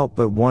can't help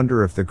but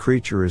wonder if the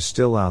creature is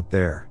still out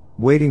there,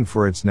 waiting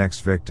for its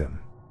next victim.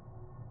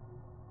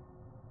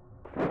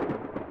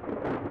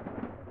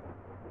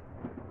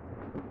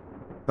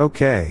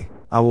 Okay,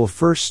 I will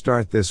first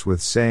start this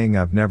with saying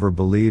I've never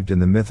believed in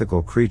the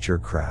mythical creature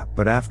crap,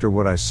 but after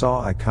what I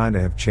saw I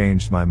kinda have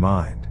changed my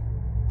mind.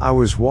 I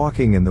was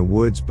walking in the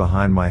woods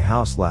behind my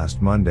house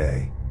last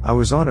Monday. I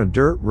was on a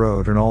dirt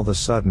road and all of a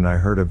sudden I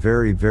heard a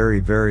very, very,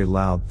 very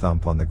loud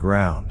thump on the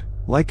ground,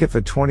 like if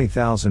a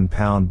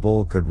 20,000-pound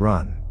bull could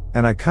run,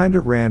 and I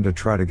kinda ran to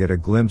try to get a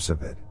glimpse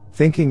of it,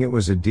 thinking it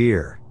was a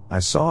deer. I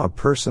saw a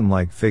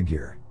person-like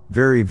figure,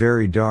 very,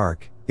 very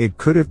dark. It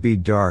could have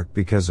been dark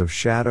because of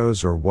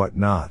shadows or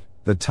whatnot.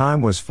 The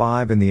time was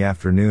 5 in the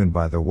afternoon,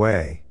 by the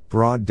way,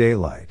 broad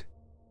daylight.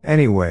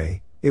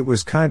 Anyway, it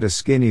was kinda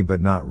skinny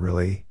but not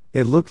really.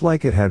 It looked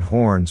like it had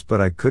horns,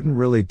 but I couldn't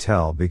really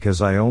tell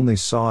because I only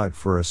saw it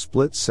for a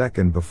split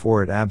second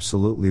before it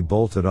absolutely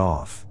bolted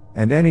off.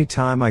 And any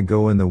time I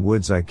go in the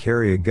woods I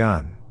carry a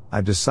gun.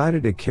 I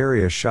decided to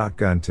carry a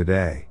shotgun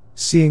today.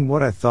 Seeing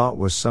what I thought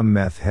was some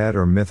meth head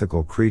or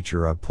mythical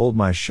creature, I pulled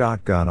my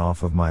shotgun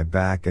off of my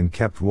back and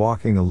kept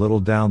walking a little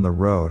down the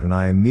road, and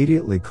I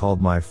immediately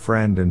called my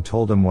friend and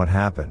told him what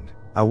happened.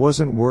 I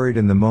wasn't worried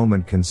in the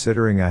moment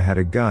considering I had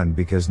a gun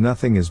because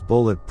nothing is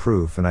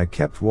bulletproof, and I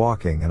kept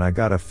walking and I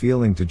got a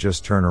feeling to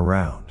just turn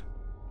around.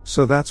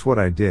 So that's what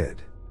I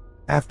did.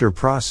 After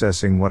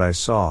processing what I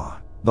saw,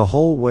 the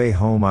whole way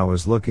home I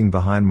was looking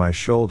behind my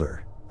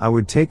shoulder. I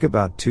would take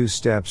about 2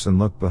 steps and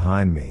look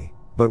behind me.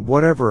 But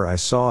whatever I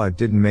saw, it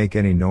didn't make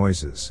any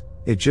noises.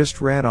 It just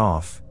ran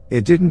off.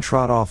 It didn't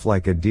trot off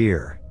like a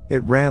deer.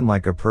 It ran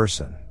like a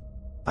person.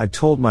 I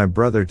told my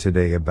brother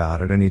today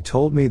about it and he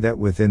told me that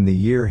within the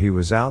year he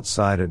was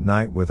outside at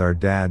night with our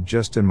dad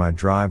just in my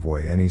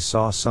driveway and he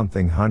saw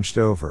something hunched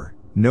over,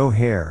 no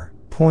hair,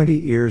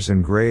 pointy ears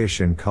and grayish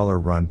in color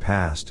run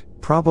past,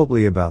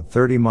 probably about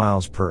 30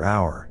 miles per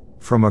hour,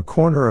 from a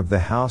corner of the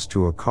house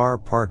to a car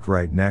parked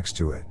right next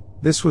to it.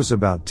 This was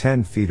about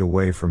 10 feet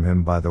away from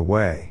him, by the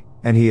way.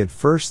 And he at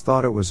first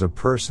thought it was a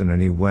person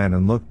and he went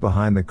and looked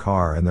behind the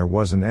car and there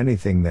wasn't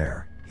anything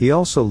there. He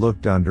also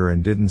looked under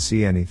and didn't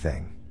see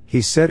anything.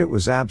 He said it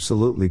was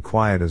absolutely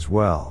quiet as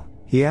well.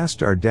 He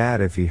asked our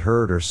dad if he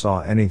heard or saw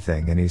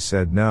anything and he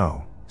said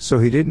no, so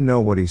he didn't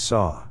know what he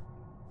saw.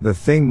 The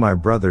thing my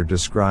brother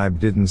described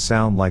didn't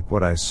sound like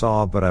what I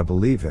saw, but I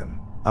believe him.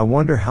 I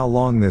wonder how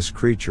long this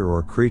creature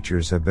or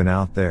creatures have been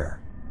out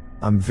there.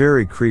 I'm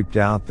very creeped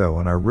out though,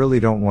 and I really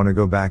don't want to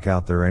go back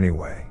out there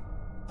anyway.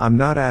 I'm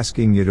not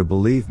asking you to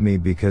believe me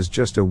because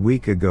just a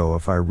week ago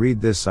if I read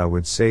this I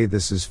would say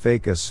this is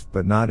fakeus,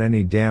 but not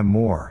any damn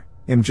more.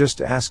 I'm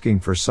just asking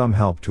for some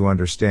help to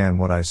understand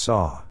what I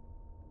saw.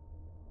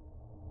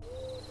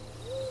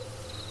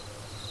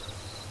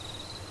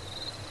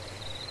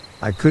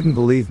 I couldn't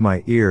believe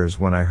my ears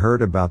when I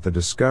heard about the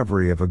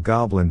discovery of a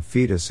goblin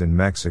fetus in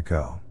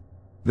Mexico.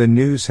 The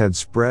news had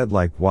spread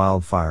like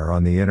wildfire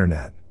on the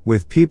internet,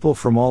 with people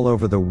from all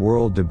over the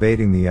world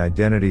debating the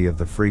identity of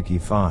the freaky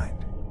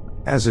find.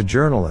 As a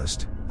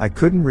journalist, I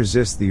couldn't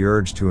resist the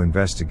urge to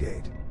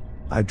investigate.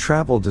 I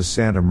traveled to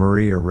Santa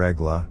Maria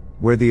Regla,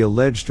 where the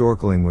alleged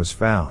orkling was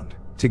found,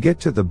 to get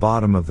to the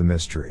bottom of the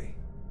mystery.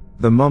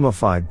 The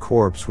mummified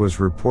corpse was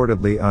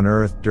reportedly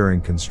unearthed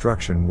during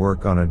construction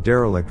work on a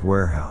derelict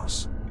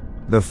warehouse.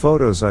 The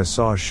photos I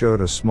saw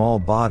showed a small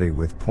body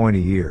with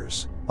pointy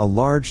ears, a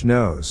large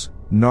nose,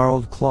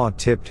 gnarled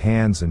claw-tipped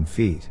hands and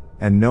feet,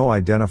 and no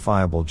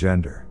identifiable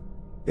gender.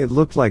 It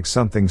looked like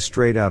something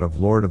straight out of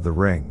Lord of the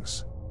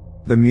Rings.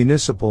 The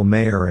municipal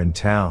mayor in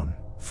town,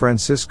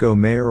 Francisco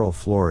Mayoral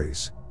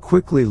Flores,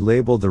 quickly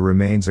labeled the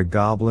remains a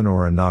goblin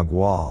or a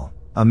nagual,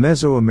 a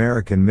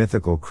Mesoamerican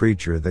mythical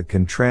creature that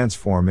can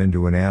transform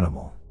into an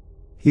animal.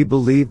 He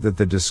believed that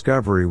the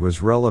discovery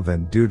was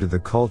relevant due to the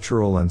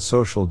cultural and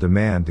social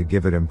demand to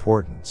give it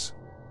importance.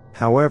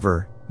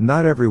 However,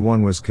 not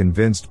everyone was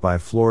convinced by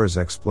Flores'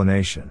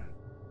 explanation.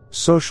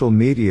 Social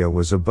media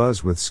was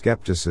abuzz with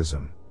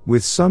skepticism,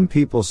 with some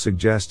people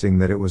suggesting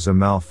that it was a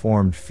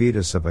malformed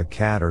fetus of a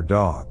cat or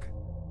dog.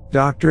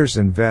 Doctors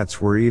and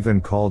vets were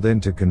even called in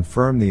to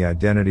confirm the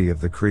identity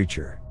of the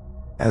creature.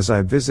 As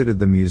I visited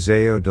the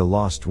Museo de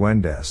los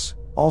Duendes,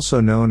 also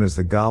known as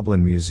the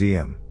Goblin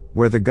Museum,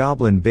 where the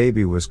goblin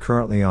baby was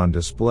currently on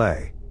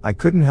display, I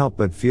couldn't help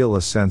but feel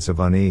a sense of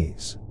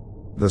unease.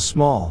 The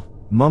small,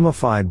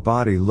 mummified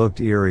body looked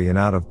eerie and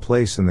out of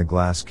place in the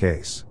glass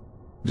case.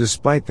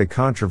 Despite the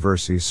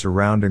controversy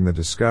surrounding the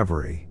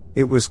discovery,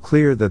 It was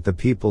clear that the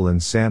people in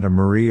Santa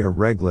Maria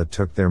Regla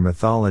took their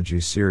mythology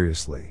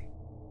seriously.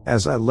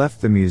 As I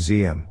left the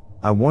museum,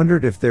 I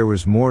wondered if there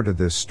was more to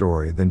this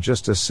story than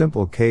just a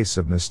simple case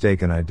of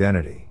mistaken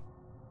identity.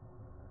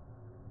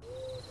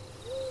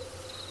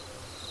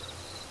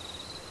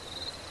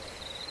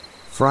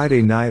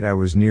 Friday night I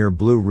was near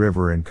Blue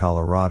River in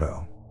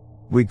Colorado.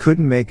 We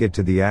couldn't make it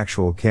to the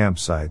actual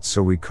campsite,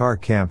 so we car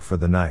camped for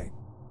the night.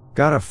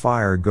 Got a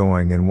fire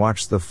going and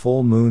watched the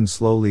full moon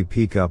slowly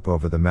peek up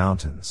over the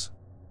mountains.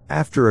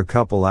 After a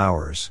couple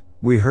hours,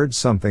 we heard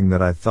something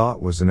that I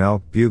thought was an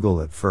elk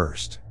bugle at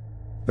first.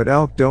 But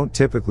elk don't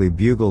typically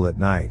bugle at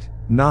night,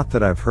 not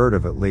that I've heard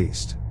of at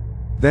least.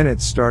 Then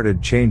it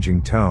started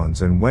changing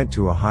tones and went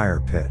to a higher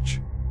pitch.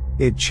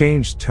 It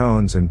changed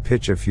tones and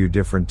pitch a few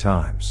different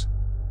times.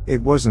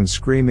 It wasn't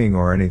screaming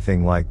or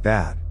anything like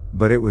that,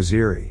 but it was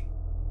eerie.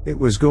 It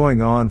was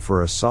going on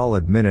for a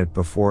solid minute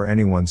before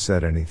anyone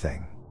said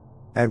anything.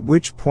 At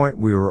which point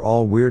we were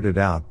all weirded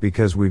out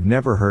because we've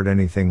never heard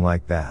anything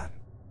like that.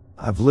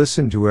 I've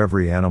listened to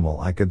every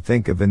animal I could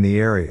think of in the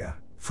area,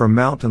 from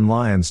mountain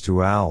lions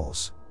to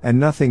owls, and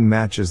nothing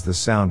matches the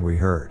sound we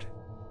heard.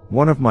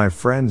 One of my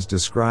friends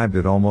described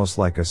it almost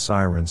like a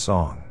siren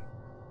song.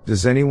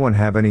 Does anyone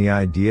have any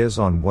ideas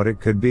on what it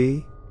could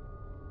be?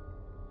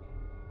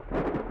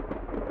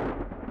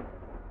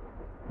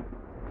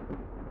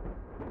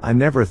 I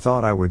never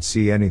thought I would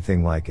see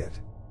anything like it.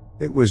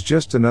 It was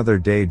just another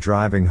day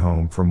driving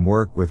home from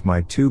work with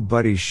my two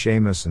buddies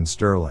Seamus and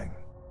Sterling.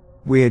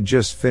 We had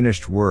just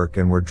finished work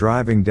and were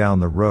driving down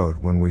the road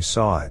when we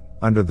saw it,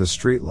 under the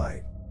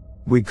streetlight.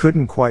 We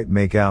couldn't quite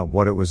make out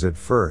what it was at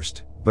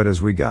first, but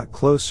as we got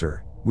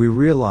closer, we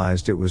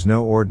realized it was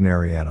no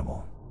ordinary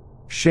animal.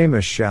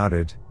 Seamus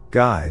shouted,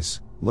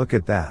 "Guys, look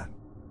at that."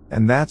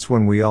 And that's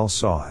when we all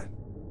saw it.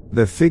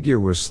 The figure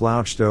was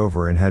slouched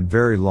over and had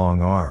very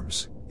long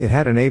arms. It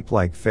had an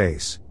ape-like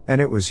face, and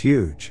it was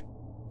huge.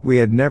 We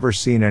had never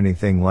seen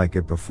anything like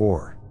it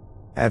before.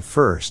 At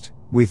first,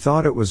 we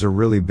thought it was a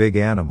really big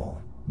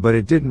animal, but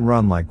it didn't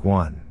run like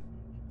one.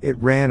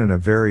 It ran in a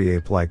very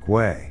ape-like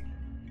way.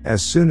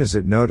 As soon as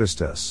it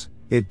noticed us,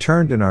 it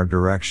turned in our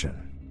direction.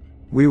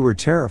 We were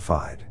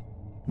terrified.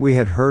 We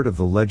had heard of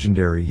the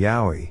legendary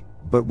Yowie,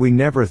 but we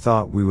never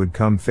thought we would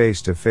come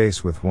face to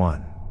face with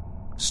one.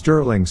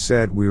 Sterling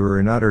said we were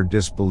in utter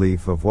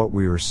disbelief of what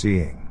we were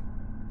seeing.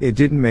 It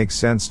didn't make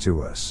sense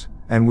to us,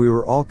 and we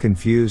were all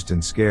confused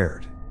and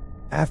scared.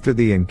 After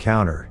the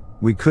encounter,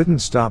 we couldn't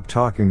stop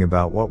talking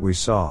about what we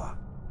saw.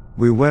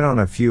 We went on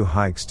a few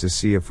hikes to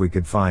see if we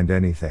could find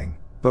anything,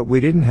 but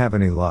we didn't have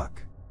any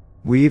luck.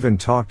 We even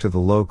talked to the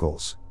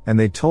locals, and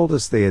they told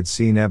us they had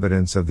seen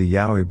evidence of the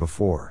Yowie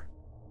before.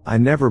 I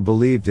never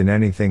believed in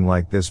anything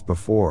like this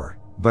before,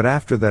 but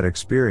after that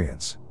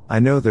experience, I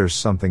know there's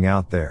something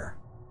out there.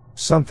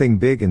 Something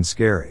big and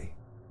scary.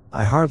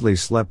 I hardly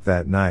slept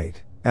that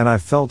night, and I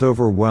felt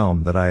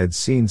overwhelmed that I had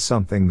seen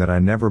something that I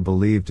never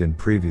believed in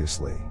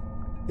previously.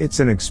 It's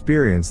an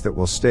experience that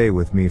will stay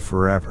with me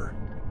forever.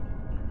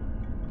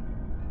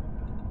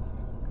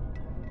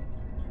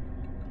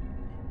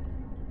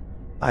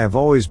 I have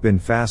always been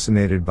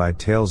fascinated by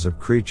tales of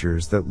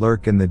creatures that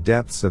lurk in the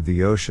depths of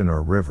the ocean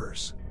or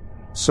rivers.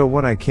 So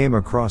when I came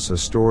across a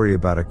story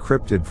about a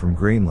cryptid from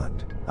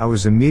Greenland, I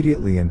was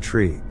immediately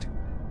intrigued.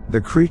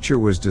 The creature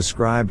was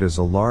described as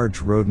a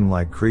large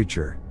rodent-like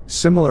creature,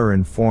 similar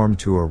in form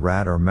to a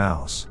rat or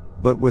mouse,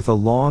 but with a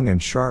long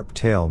and sharp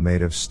tail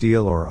made of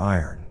steel or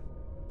iron.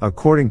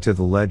 According to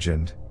the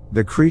legend,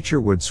 the creature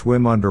would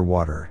swim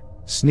underwater,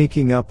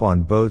 sneaking up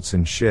on boats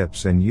and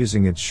ships and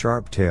using its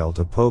sharp tail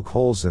to poke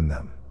holes in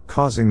them,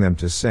 causing them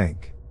to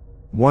sink.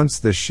 Once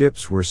the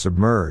ships were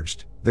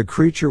submerged, the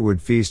creature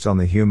would feast on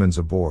the humans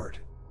aboard.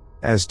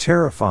 As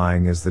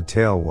terrifying as the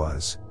tale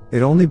was,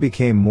 it only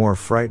became more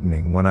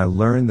frightening when I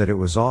learned that it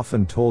was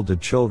often told to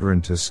children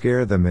to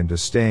scare them into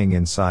staying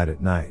inside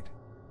at night.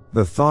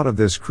 The thought of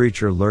this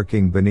creature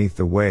lurking beneath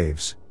the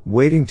waves,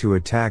 waiting to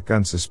attack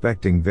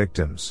unsuspecting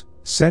victims,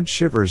 sent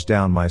shivers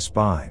down my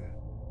spine.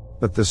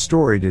 But the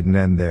story didn't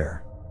end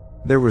there.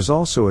 There was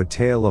also a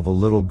tale of a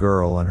little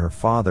girl and her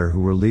father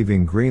who were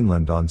leaving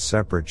Greenland on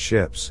separate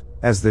ships,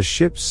 as the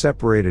ships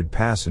separated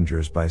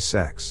passengers by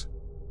sex.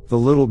 The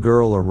little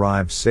girl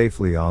arrived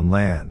safely on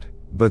land,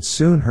 but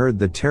soon heard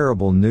the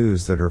terrible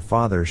news that her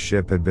father's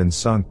ship had been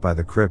sunk by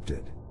the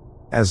cryptid.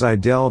 As I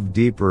delved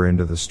deeper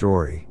into the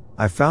story,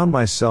 I found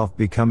myself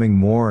becoming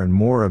more and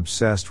more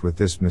obsessed with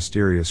this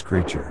mysterious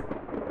creature.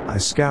 I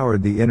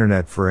scoured the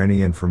internet for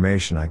any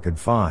information I could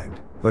find,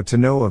 but to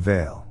no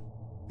avail.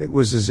 It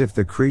was as if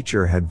the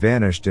creature had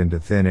vanished into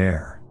thin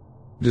air.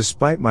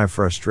 Despite my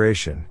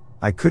frustration,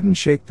 I couldn't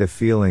shake the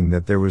feeling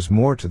that there was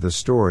more to the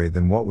story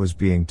than what was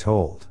being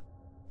told.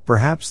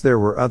 Perhaps there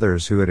were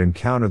others who had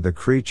encountered the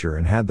creature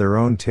and had their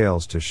own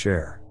tales to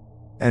share.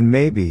 And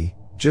maybe,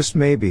 just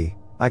maybe,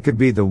 I could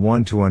be the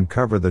one to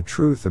uncover the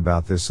truth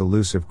about this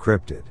elusive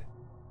cryptid.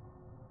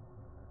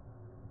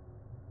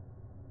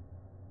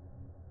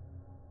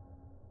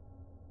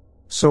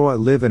 So I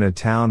live in a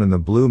town in the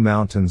Blue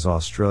Mountains,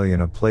 Australia,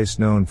 in a place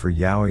known for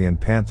Yowie and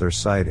panther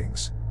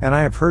sightings, and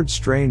I have heard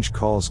strange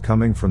calls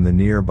coming from the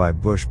nearby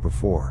bush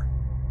before.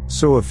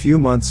 So a few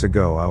months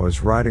ago I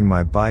was riding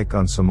my bike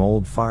on some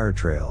old fire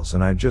trails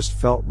and I just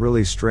felt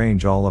really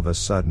strange all of a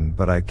sudden,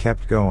 but I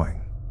kept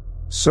going.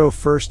 So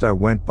first I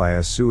went by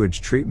a sewage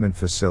treatment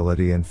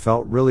facility and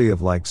felt really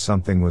like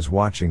something was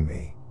watching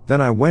me. Then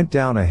I went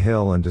down a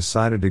hill and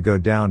decided to go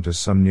down to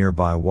some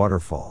nearby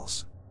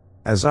waterfalls.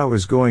 As I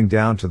was going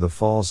down to the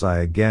falls I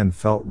again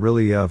felt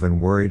really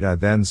and worried. I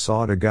then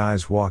saw two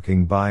guys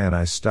walking by and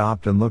I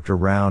stopped and looked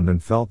around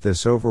and felt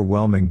this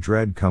overwhelming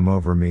dread come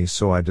over me,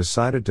 so I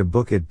decided to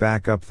book it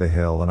back up the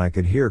hill, and I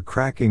could hear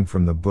cracking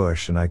from the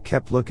bush and I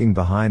kept looking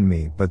behind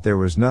me, but there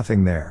was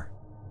nothing there.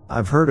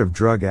 I've heard of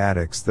drug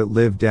addicts that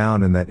live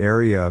down in that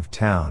area of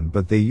town,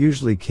 but they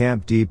usually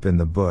camp deep in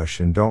the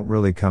bush and don't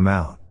really come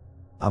out.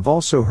 I've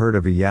also heard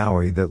of a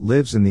Yowie that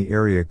lives in the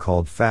area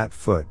called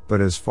Fatfoot,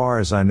 but as far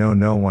as I know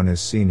no one has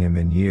seen him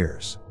in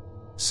years.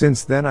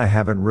 Since then I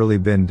haven't really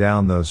been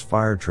down those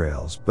fire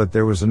trails, but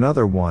there was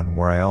another one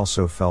where I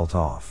also felt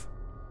off.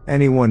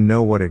 Anyone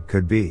know what it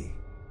could be?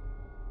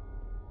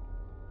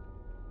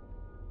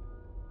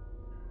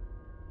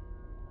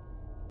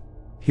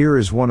 Here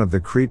is one of the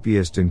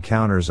creepiest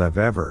encounters I've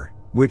ever,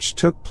 which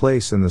took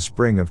place in the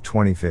spring of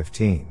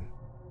 2015.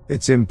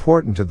 It's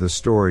important to the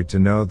story to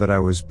know that I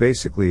was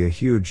basically a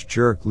huge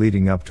jerk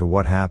leading up to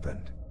what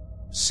happened.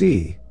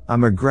 See,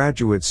 I'm a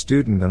graduate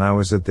student and I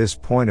was at this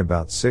point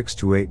about 6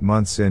 to 8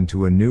 months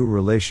into a new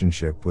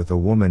relationship with a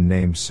woman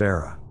named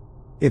Sarah.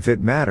 If it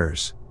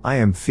matters, I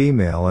am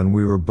female and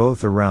we were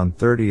both around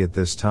 30 at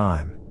this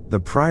time. The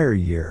prior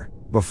year,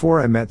 before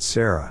I met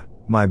Sarah,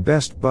 my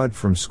best bud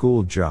from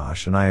school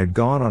Josh and I had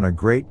gone on a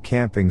great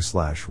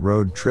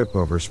camping/road trip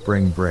over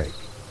spring break.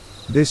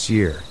 This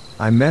year,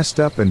 I messed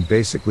up and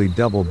basically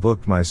double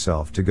booked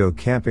myself to go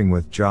camping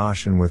with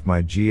Josh and with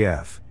my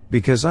GF,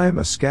 because I am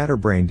a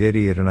scatterbrained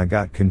idiot and I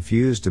got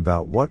confused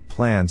about what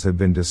plans had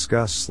been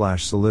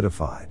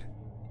discussed/solidified.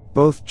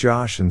 Both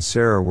Josh and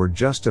Sarah were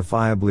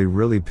justifiably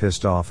really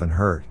pissed off and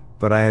hurt,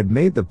 but I had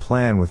made the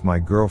plan with my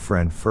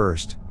girlfriend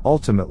first,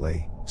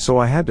 ultimately, so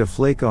I had to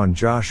flake on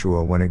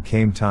Joshua when it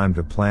came time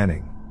to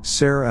planning.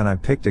 Sarah and I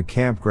picked a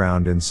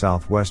campground in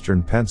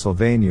southwestern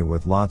Pennsylvania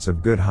with lots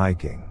of good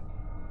hiking.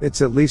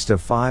 It's at least a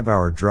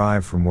 5-hour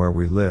drive from where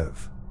we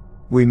live.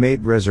 We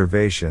made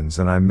reservations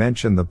and I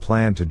mentioned the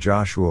plan to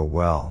Joshua.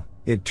 Well,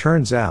 it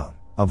turns out,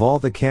 of all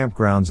the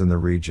campgrounds in the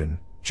region,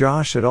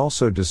 Josh had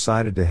also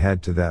decided to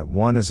head to that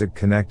one as it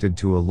connected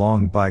to a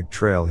long bike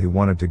trail he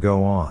wanted to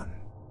go on.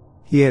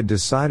 He had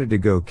decided to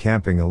go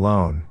camping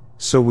alone,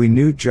 so we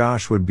knew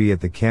Josh would be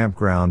at the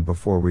campground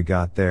before we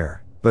got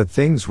there, but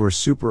things were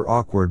super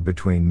awkward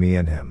between me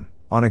and him,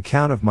 on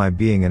account of my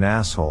being an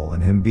asshole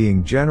and him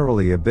being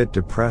generally a bit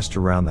depressed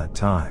around that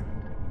time.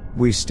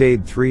 We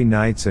stayed 3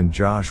 nights and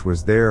Josh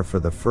was there for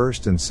the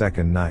first and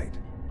second night.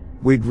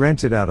 We'd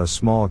rented out a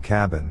small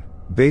cabin,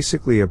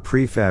 basically a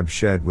prefab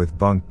shed with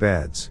bunk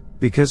beds,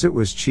 because it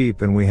was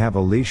cheap and we have a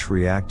leash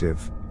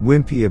reactive,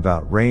 wimpy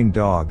about rain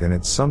dog and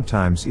it's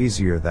sometimes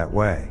easier that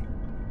way.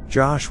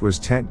 Josh was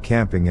tent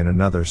camping in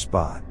another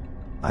spot.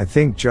 I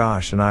think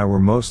Josh and I were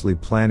mostly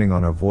planning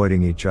on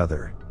avoiding each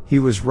other. He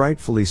was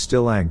rightfully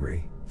still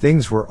angry.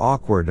 Things were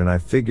awkward and I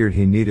figured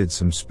he needed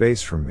some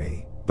space from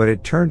me, but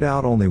it turned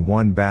out only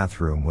one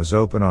bathroom was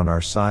open on our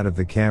side of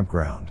the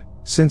campground,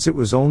 since it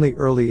was only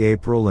early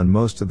April and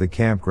most of the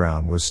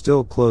campground was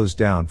still closed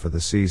down for the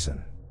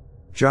season.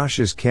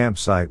 Josh's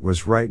campsite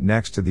was right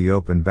next to the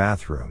open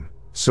bathroom,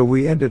 so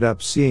we ended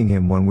up seeing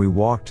him when we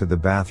walked to the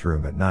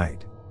bathroom at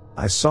night.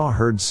 I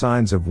heard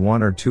signs of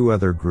 1 or 2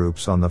 other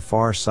groups on the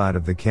far side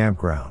of the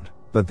campground,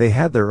 but they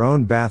had their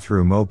own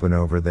bathroom open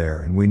over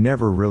there and we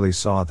never really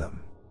saw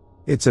them.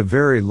 It's a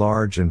very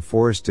large and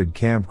forested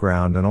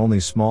campground and only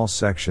small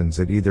sections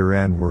at either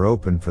end were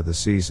open for the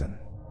season.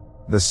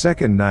 The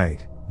second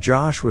night,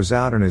 Josh was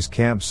out on his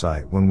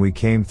campsite when we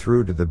came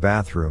through to the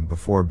bathroom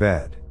before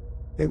bed.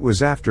 It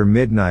was after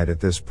midnight at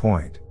this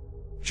point.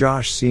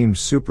 Josh seemed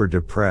super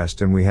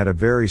depressed and we had a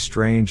very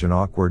strange and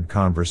awkward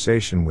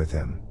conversation with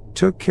him,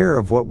 took care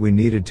of what we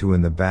needed to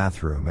in the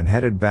bathroom and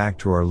headed back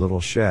to our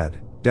little shed,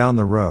 down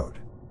the road.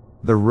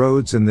 The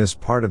roads in this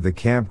part of the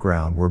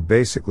campground were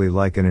basically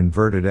like an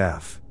inverted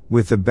F,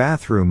 with the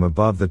bathroom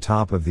above the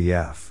top of the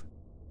F.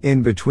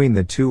 In between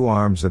the 2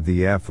 arms of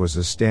the F was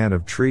a stand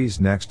of trees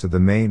next to the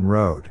main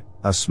road,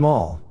 a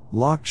small,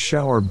 locked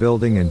shower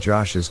building and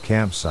Josh's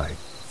campsite,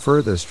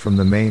 furthest from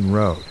the main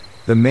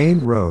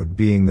road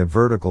being the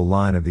vertical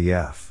line of the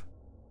F.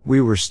 We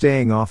were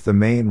staying off the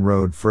main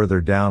road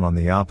further down on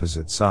the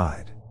opposite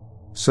side.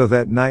 So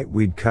that night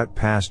we'd cut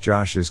past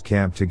Josh's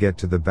camp to get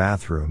to the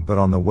bathroom, but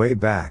on the way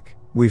back,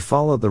 we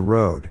followed the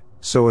road,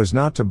 so as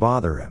not to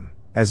bother him,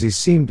 as he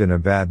seemed in a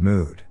bad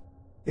mood.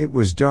 It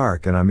was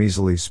dark and I'm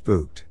easily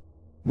spooked.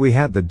 We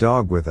had the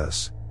dog with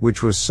us,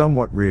 which was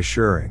somewhat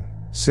reassuring,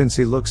 since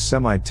he looks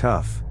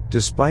semi-tough,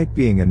 despite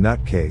being a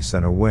nutcase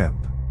and a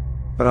wimp.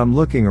 But I'm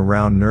looking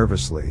around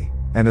nervously,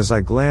 and as I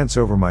glance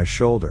over my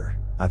shoulder,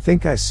 I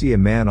think I see a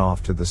man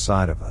off to the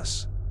side of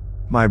us.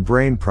 My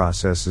brain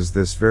processes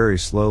this very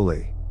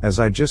slowly, as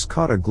I just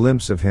caught a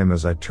glimpse of him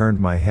as I turned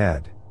my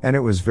head, and it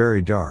was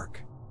very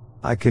dark.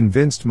 I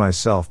convinced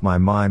myself my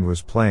mind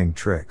was playing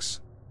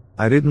tricks.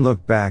 I didn't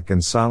look back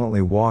and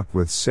silently walked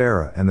with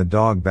Sarah and the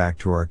dog back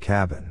to our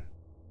cabin.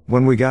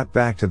 When we got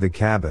back to the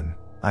cabin,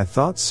 I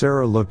thought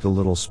Sarah looked a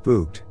little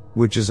spooked,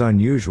 which is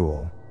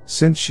unusual,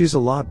 since she's a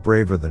lot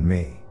braver than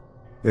me.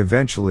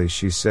 Eventually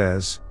she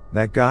says,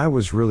 "That guy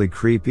was really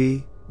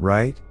creepy,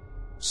 right?"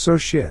 So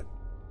shit.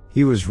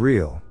 He was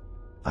real.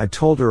 I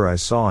told her I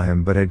saw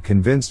him but had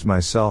convinced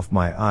myself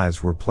my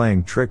eyes were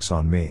playing tricks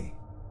on me.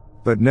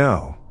 But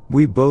no,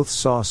 we both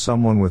saw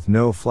someone with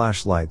no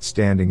flashlight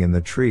standing in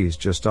the trees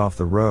just off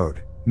the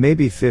road,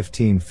 maybe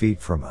 15 feet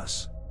from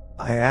us.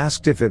 I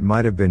asked if it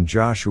might have been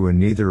Joshua.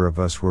 Neither of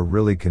us were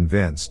really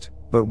convinced,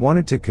 but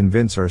wanted to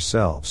convince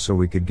ourselves so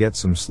we could get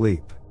some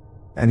sleep.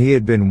 And he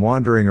had been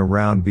wandering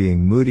around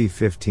being moody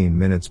 15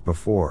 minutes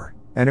before,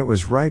 and it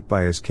was right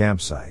by his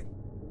campsite.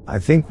 I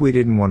think we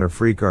didn't want to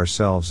freak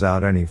ourselves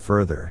out any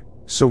further,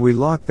 so we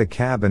locked the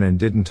cabin and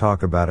didn't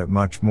talk about it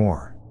much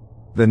more.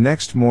 The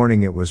next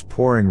morning it was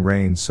pouring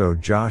rain, so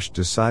Josh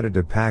decided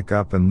to pack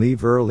up and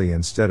leave early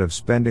instead of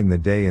spending the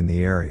day in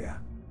the area.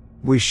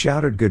 We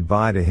shouted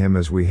goodbye to him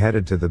as we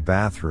headed to the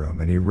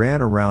bathroom, and he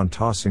ran around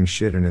tossing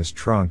shit in his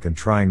trunk and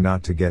trying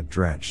not to get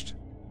drenched.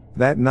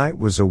 That night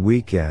was a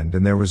weekend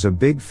and there was a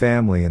big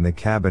family in the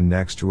cabin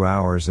next to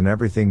ours, and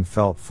everything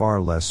felt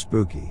far less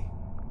spooky.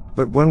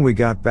 But when we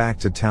got back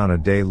to town a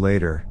day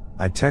later,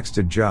 I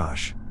texted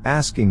Josh,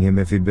 asking him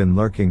if he'd been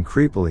lurking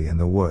creepily in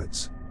the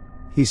woods.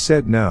 He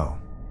said no.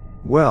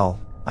 Well,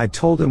 I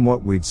told him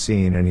what we'd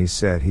seen, and he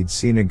said he'd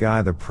seen a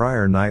guy the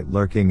prior night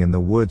lurking in the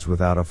woods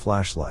without a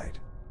flashlight.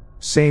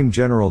 Same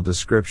general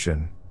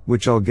description,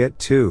 which I'll get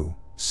to,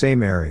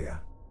 same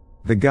area.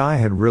 The guy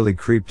had really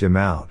creeped him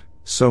out,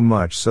 so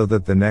much so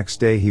that the next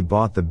day he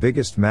bought the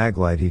biggest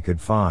maglite he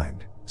could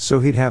find, so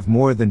he'd have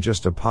more than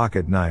just a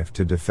pocket knife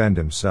to defend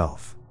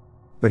himself.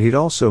 But he'd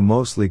also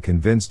mostly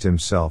convinced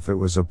himself it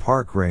was a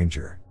park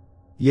ranger.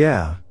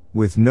 Yeah,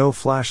 with no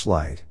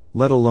flashlight,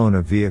 let alone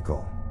a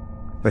vehicle.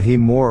 But he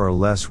more or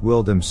less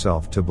willed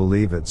himself to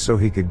believe it so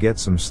he could get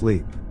some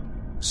sleep.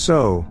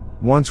 So,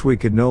 once we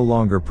could no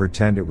longer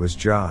pretend it was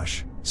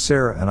Josh,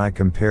 Sarah and I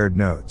compared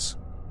notes.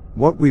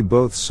 What we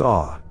both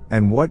saw,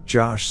 and what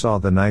Josh saw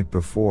the night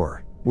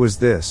before, was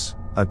this: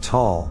 a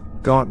tall,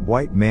 gaunt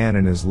white man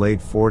in his late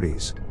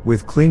 40s,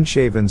 with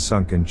clean-shaven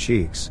sunken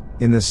cheeks,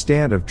 in the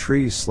stand of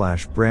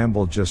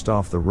trees/bramble just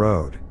off the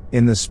road,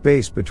 in the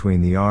space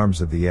between the arms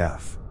of the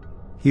F.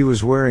 He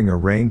was wearing a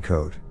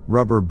raincoat,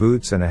 rubber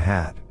boots and a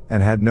hat,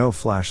 and had no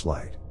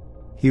flashlight.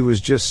 He was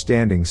just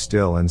standing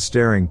still and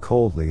staring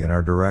coldly in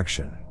our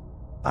direction.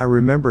 I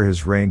remember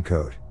his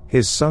raincoat,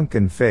 his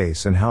sunken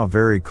face, and how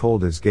very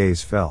cold his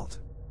gaze felt.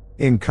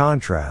 In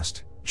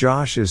contrast,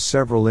 Josh is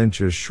several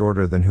inches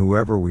shorter than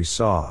whoever we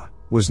saw,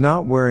 was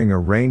not wearing a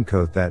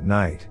raincoat that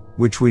night,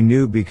 which we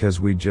knew because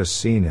we'd just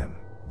seen him,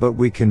 but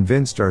we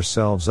convinced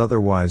ourselves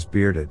otherwise.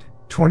 Bearded,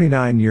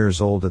 29 years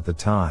old at the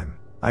time,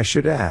 I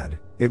should add.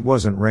 It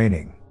wasn't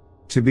raining.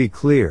 To be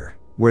clear,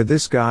 where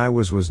this guy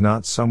was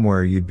not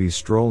somewhere you'd be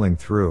strolling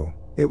through,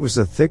 it was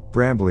a thick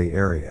brambly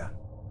area.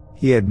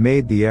 He had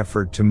made the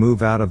effort to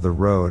move out of the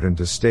road and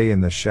to stay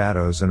in the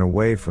shadows and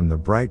away from the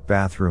bright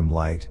bathroom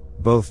light,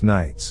 both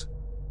nights.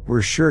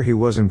 We're sure he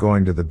wasn't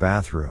going to the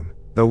bathroom,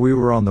 though we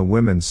were on the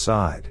women's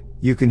side.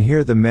 You can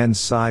hear the men's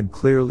side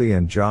clearly,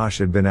 and Josh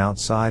had been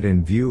outside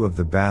in view of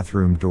the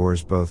bathroom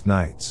doors both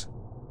nights.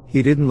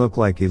 He didn't look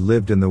like he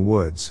lived in the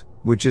woods,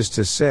 which is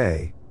to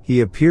say,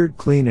 he appeared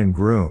clean and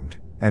groomed,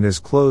 and his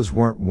clothes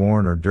weren't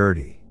worn or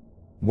dirty.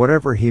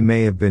 Whatever he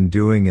may have been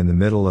doing in the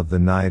middle of the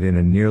night in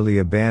a nearly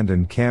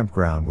abandoned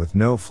campground with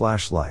no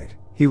flashlight,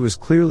 he was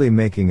clearly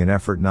making an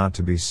effort not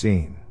to be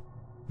seen.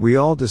 We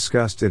all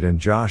discussed it, and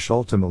Josh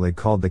ultimately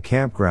called the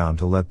campground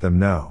to let them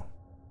know.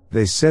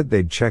 They said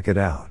they'd check it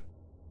out.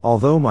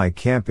 Although my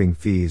camping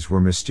fees were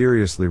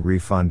mysteriously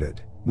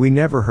refunded, we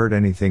never heard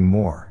anything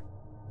more.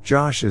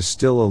 Josh is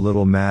still a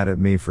little mad at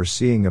me for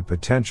seeing a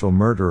potential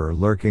murderer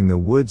lurking the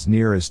woods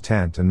near his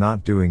tent and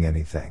not doing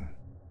anything.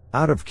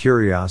 Out of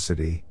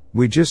curiosity,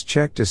 we just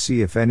checked to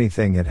see if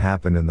anything had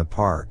happened in the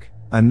park.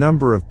 A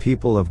number of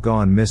people have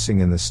gone missing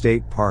in the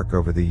state park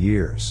over the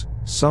years,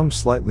 some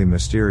slightly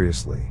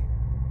mysteriously.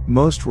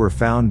 Most were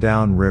found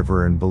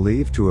downriver and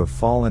believed to have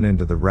fallen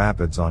into the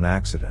rapids on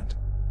accident.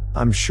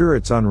 I'm sure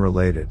it's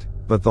unrelated,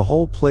 but the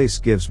whole place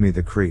gives me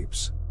the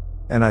creeps.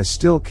 And I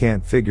still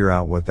can't figure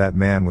out what that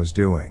man was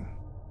doing.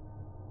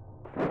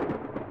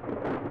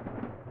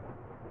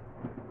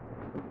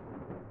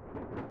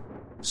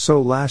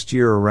 So last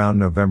year around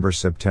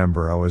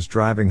November-September, I was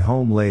driving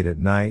home late at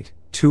night,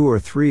 2 or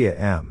 3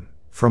 a.m.,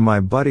 from my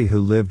buddy who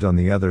lived on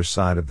the other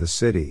side of the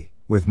city,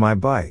 with my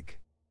bike.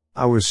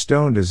 I was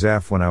stoned as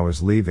F when I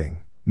was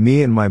leaving.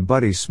 Me and my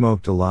buddy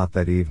smoked a lot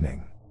that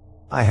evening.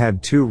 I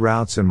had 2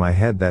 routes in my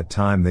head that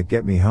time that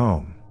get me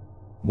home.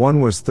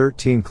 One was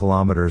 13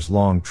 kilometers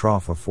long,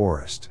 trough a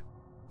forest.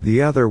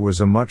 The other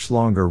was a much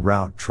longer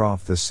route,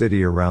 trough the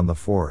city around the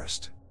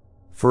forest.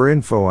 For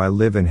info, I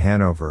live in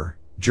Hanover,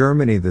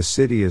 Germany, the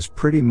city is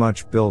pretty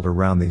much built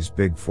around these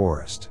big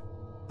forests.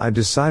 I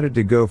decided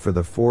to go for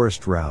the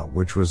forest route,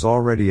 which was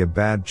already a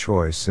bad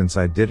choice since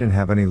I didn't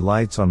have any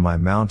lights on my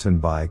mountain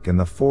bike and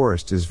the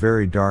forest is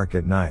very dark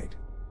at night.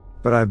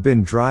 But I've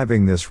been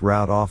driving this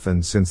route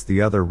often since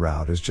the other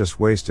route is just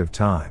waste of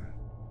time.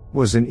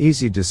 Was an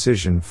easy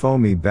decision for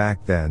me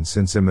back then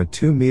since I'm a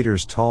 2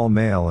 meters tall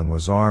male and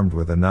was armed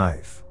with a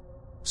knife.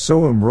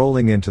 So I'm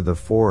rolling into the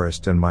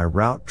forest and my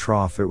route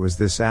trough, it was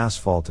this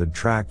asphalted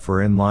track for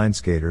inline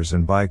skaters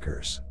and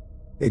bikers.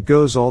 It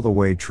goes all the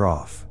way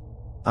trough.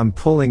 I'm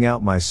pulling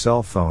out my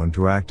cell phone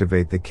to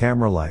activate the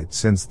camera light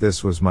since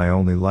this was my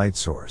only light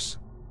source.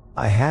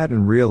 I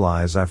hadn't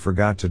realized I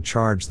forgot to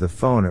charge the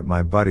phone at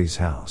my buddy's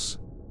house.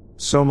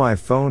 So my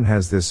phone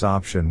has this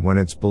option when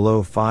it's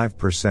below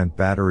 5%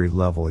 battery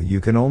level, you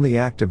can only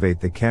activate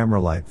the camera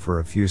light for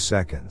a few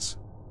seconds.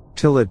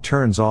 Till it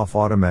turns off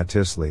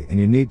automatically and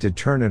you need to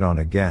turn it on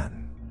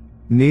again.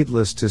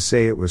 Needless to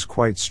say, it was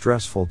quite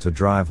stressful to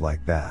drive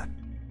like that.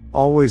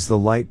 Always the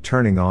light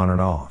turning on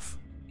and off.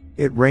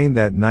 It rained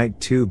that night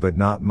too, but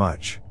not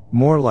much,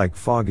 more like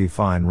foggy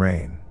fine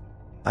rain.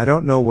 I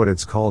don't know what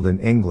it's called in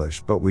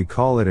English, but we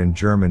call it in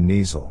German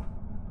Niesel.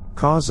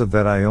 Cause of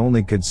that, I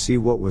only could see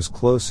what was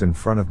close in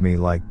front of me,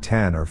 like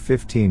 10 or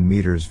 15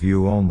 meters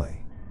view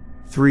only.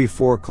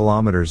 3-4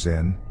 kilometers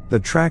in, the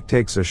track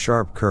takes a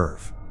sharp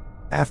curve.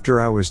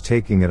 After I was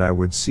taking it, I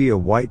would see a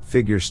white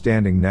figure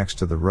standing next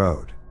to the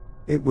road.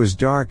 It was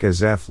dark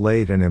as F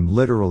late and am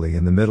literally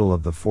in the middle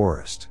of the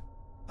forest.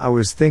 I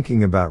was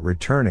thinking about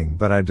returning,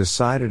 but I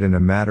decided in a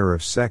matter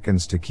of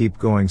seconds to keep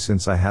going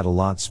since I had a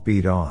lot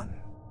speed on.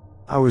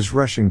 I was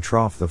rushing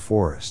trough the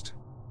forest.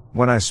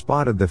 When I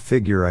spotted the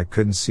figure, I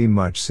couldn't see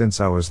much since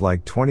I was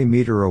like 20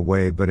 meters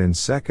away, but in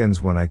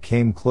seconds when I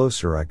came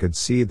closer I could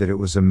see that it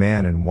was a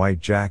man in white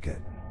jacket.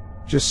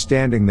 Just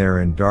standing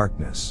there in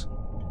darkness.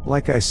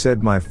 Like I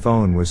said, my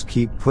phone was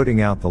keep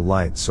putting out the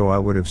light, so I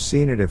would have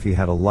seen it if he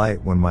had a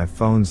light when my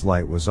phone's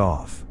light was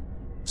off.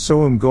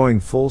 So I'm going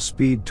full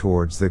speed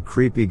towards the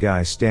creepy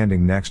guy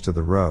standing next to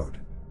the road.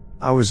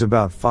 I was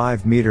about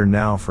 5 meters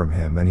now from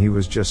him and he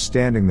was just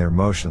standing there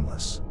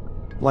motionless.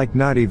 Like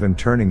not even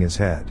turning his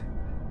head.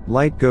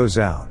 Light goes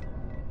out.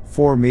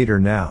 4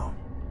 meters now.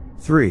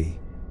 3,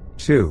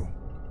 2.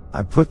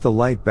 I put the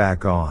light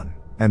back on,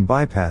 and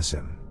bypass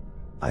him.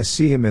 I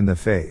see him in the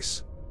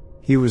face.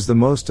 He was the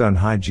most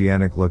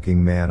unhygienic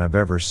looking man I've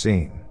ever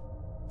seen.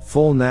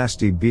 Full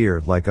nasty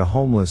beard like a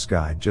homeless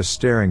guy just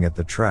staring at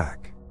the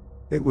track.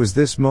 It was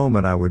this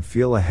moment I would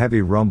feel a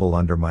heavy rumble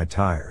under my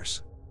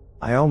tires.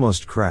 I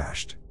almost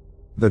crashed.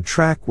 The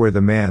track where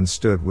the man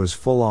stood was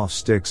full of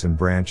sticks and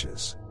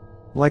branches.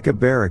 Like a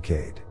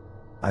barricade.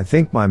 I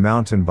think my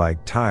mountain bike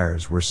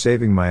tires were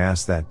saving my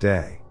ass that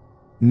day.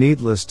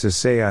 Needless to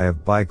say, I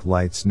have bike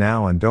lights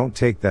now and don't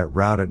take that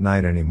route at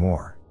night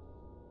anymore.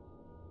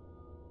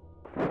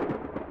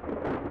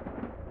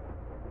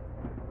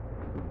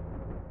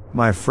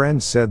 My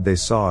friends said they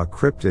saw a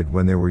cryptid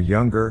when they were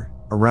younger,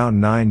 around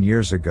 9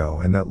 years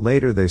ago, and that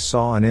later they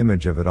saw an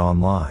image of it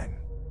online.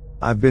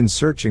 I've been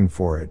searching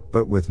for it,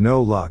 but with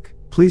no luck.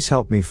 Please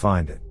help me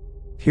find it.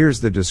 Here's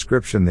the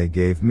description they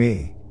gave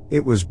me.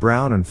 It was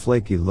brown and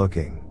flaky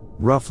looking,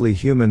 roughly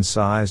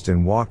human-sized,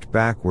 and walked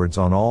backwards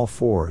on all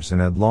fours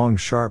and had long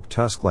sharp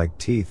tusk-like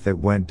teeth that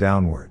went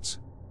downwards.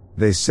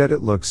 They said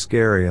it looked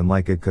scary and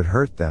like it could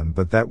hurt them,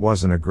 but that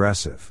wasn't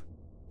aggressive.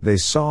 They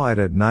saw it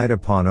at night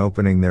upon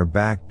opening their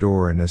back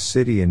door in a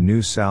city in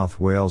New South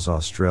Wales,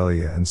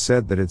 Australia, and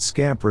said that it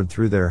scampered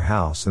through their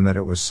house and that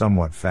it was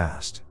somewhat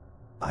fast.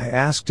 I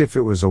asked if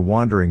it was a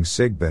wandering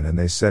Sigbin and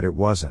they said it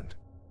wasn't.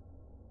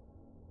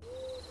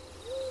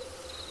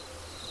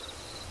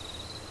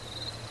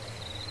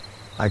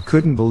 I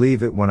couldn't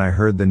believe it when I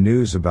heard the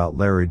news about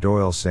Larry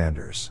Doyle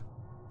Sanders.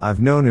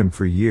 I've known him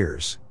for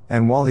years,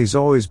 and while he's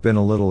always been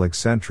a little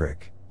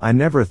eccentric, I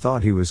never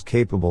thought he was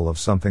capable of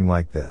something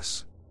like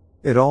this.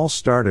 It all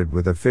started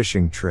with a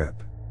fishing trip.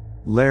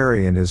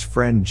 Larry and his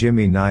friend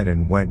Jimmy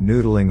Knighton went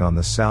noodling on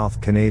the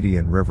South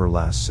Canadian River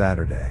last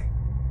Saturday.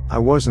 I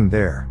wasn't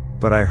there,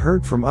 but I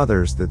heard from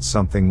others that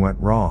something went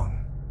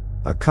wrong.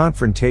 A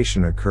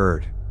confrontation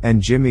occurred,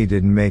 and Jimmy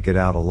didn't make it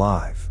out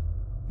alive.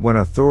 When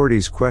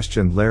authorities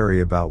questioned Larry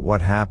about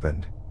what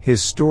happened,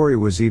 his story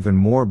was even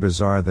more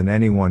bizarre than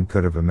anyone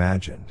could have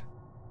imagined.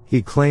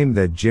 He claimed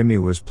that Jimmy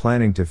was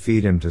planning to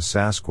feed him to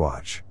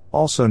Sasquatch,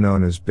 also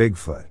known as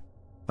Bigfoot.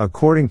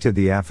 According to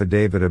the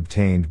affidavit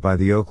obtained by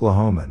the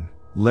Oklahoman,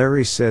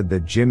 Larry said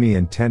that Jimmy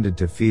intended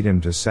to feed him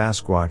to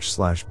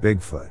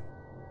Sasquatch/Bigfoot.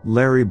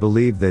 Larry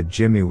believed that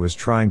Jimmy was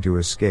trying to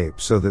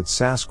escape so that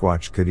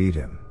Sasquatch could eat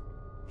him.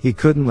 He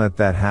couldn't let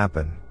that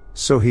happen,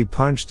 so he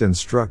punched and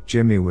struck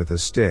Jimmy with a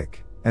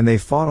stick, and they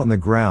fought on the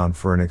ground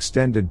for an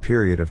extended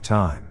period of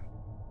time.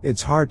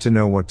 It's hard to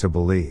know what to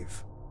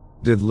believe.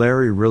 Did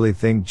Larry really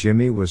think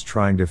Jimmy was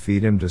trying to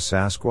feed him to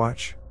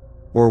Sasquatch?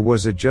 Or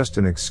was it just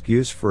an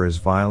excuse for his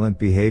violent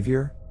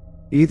behavior?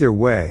 Either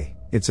way,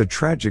 it's a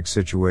tragic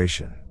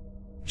situation.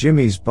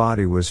 Jimmy's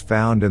body was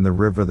found in the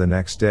river the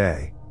next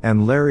day,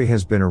 and Larry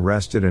has been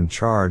arrested and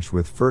charged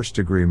with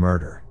first-degree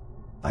murder.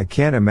 I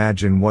can't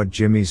imagine what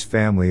Jimmy's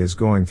family is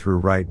going through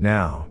right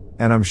now,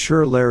 and I'm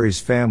sure Larry's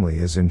family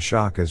is in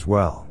shock as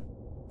well.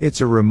 It's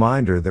a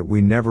reminder that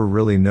we never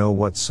really know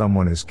what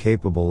someone is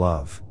capable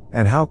of,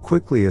 and how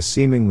quickly a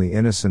seemingly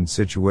innocent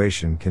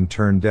situation can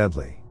turn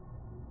deadly.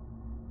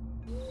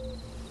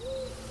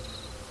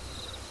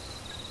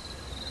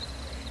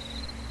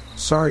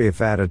 Sorry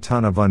if I add a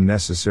ton of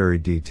unnecessary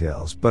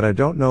details, but I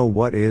don't know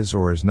what is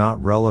or is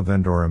not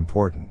relevant or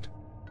important.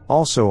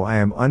 Also, I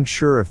am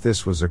unsure if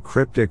this was a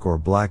cryptic or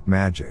black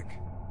magic.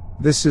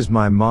 This is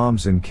my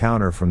mom's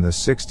encounter from the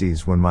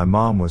 60s when my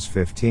mom was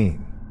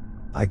 15.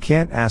 I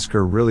can't ask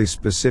her really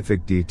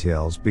specific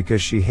details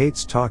because she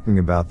hates talking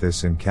about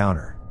this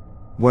encounter.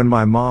 When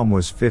my mom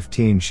was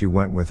 15, she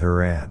went with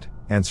her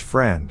aunt's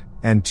friend,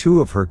 and 2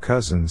 of her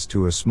cousins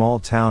to a small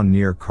town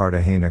near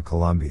Cartagena,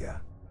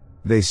 Colombia.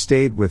 They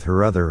stayed with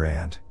her other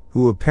aunt,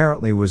 who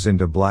apparently was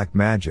into black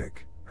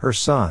magic, her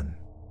son.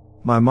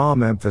 My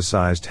mom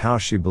emphasized how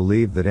she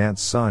believed that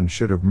aunt's son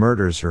should have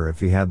murdered her if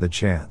he had the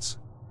chance.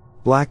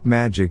 Black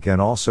magic,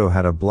 and also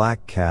had a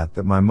black cat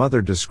that my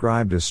mother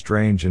described as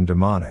strange and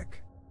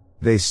demonic.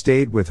 They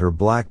stayed with her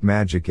black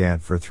magic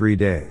aunt for 3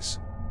 days.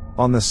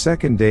 On the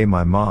 2nd day,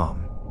 my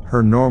mom,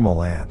 her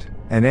normal aunt,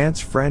 and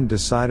aunt's friend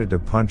decided to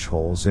punch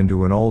holes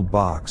into an old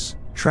box,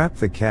 trap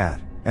the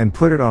cat, and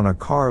put it on a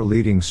car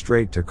leading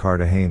straight to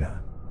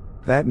Cartagena.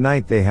 That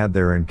night they had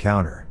their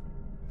encounter.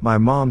 My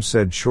mom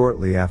said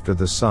shortly after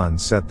the sun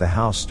set the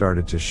house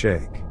started to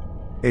shake.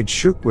 It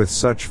shook with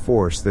such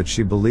force that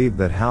she believed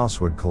that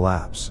house would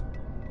collapse.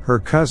 Her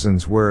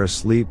cousins were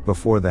asleep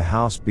before the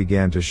house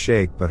began to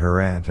shake, but her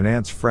aunt and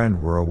aunt's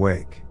friend were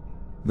awake.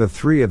 The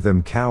 3 of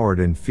them cowered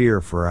in fear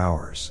for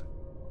hours.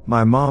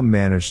 My mom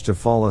managed to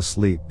fall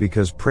asleep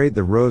because prayed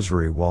the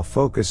rosary while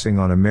focusing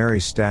on a Mary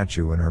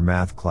statue in her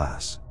math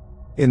class.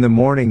 In the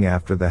morning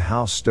after the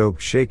house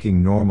stopped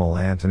shaking, normal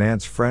aunt and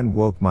aunt's friend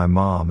woke my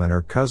mom, and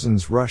her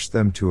cousins rushed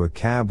them to a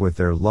cab with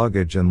their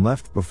luggage and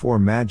left before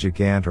magic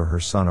aunt or her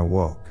son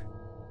awoke.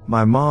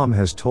 My mom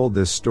has told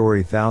this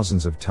story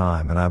thousands of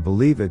times, and I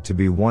believe it to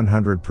be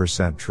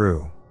 100%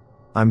 true.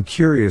 I'm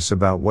curious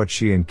about what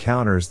she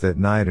encounters that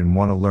night and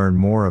want to learn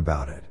more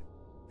about it.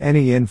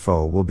 Any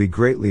info will be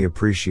greatly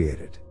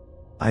appreciated.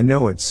 I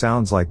know it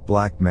sounds like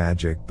black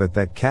magic, but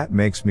that cat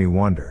makes me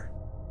wonder.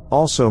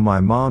 Also, my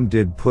mom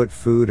did put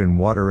food and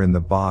water in the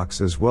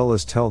box, as well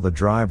as tell the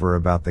driver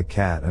about the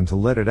cat and to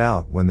let it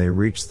out when they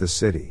reached the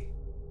city.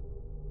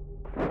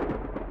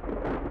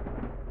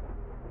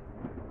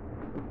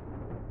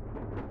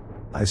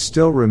 I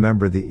still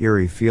remember the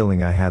eerie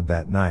feeling I had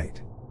that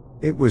night.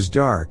 It was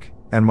dark,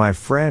 and my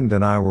friend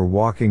and I were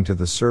walking to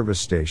the service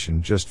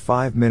station just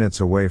 5 minutes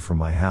away from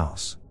my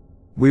house.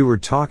 We were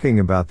talking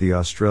about the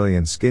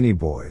Australian Skinny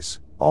Boys,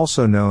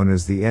 also known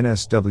as the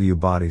NSW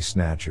Body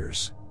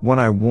Snatchers, when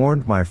I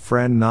warned my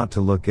friend not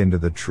to look into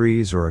the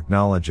trees or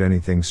acknowledge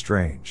anything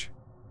strange.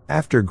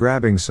 After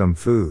grabbing some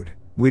food,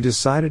 we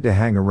decided to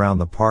hang around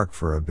the park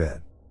for a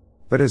bit.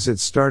 But as it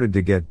started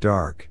to get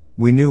dark,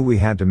 we knew we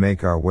had to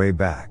make our way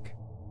back.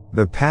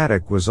 The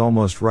paddock was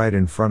almost right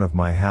in front of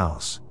my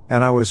house,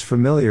 and I was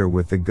familiar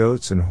with the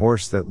goats and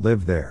horse that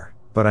lived there,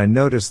 but I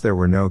noticed there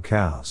were no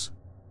cows.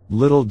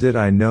 Little did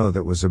I know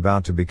that was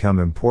about to become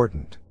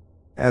important.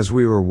 As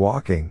we were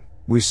walking,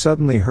 we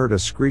suddenly heard a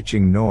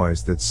screeching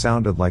noise that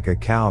sounded like a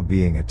cow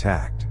being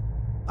attacked.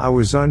 I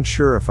was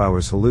unsure if I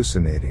was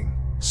hallucinating,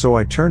 so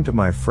I turned to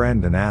my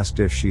friend and asked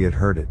if she had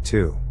heard it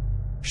too.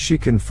 She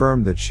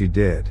confirmed that she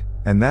did,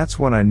 and that's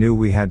when I knew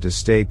we had to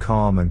stay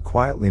calm and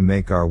quietly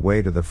make our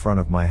way to the front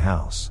of my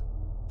house.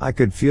 I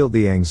could feel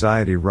the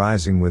anxiety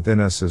rising within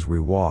us as we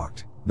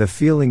walked, the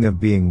feeling of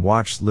being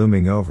watched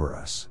looming over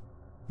us.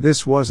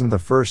 This wasn't the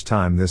first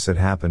time this had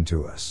happened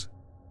to us.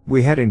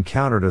 We had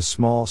encountered a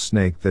small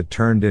snake that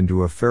turned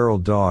into a feral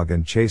dog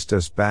and chased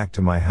us back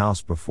to my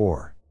house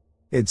before.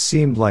 It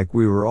seemed like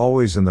we were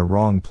always in the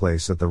wrong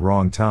place at the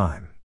wrong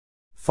time.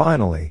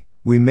 Finally,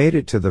 we made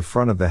it to the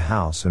front of the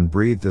house and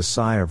breathed a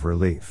sigh of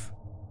relief.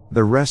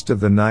 The rest of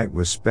the night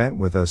was spent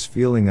with us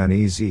feeling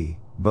uneasy,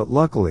 but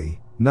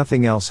luckily,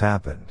 nothing else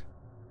happened.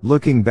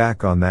 Looking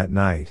back on that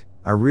night,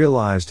 I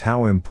realized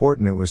how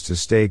important it was to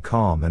stay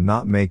calm and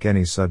not make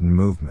any sudden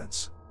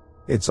movements.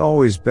 It's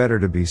always better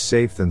to be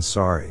safe than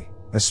sorry,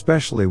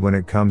 especially when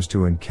it comes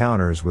to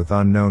encounters with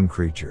unknown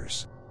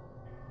creatures.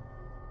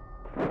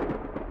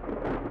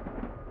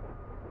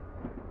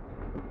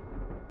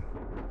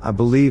 I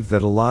believe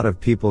that a lot of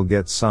people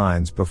get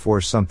signs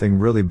before something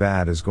really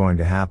bad is going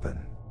to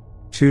happen.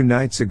 2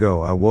 nights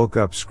ago I woke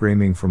up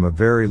screaming from a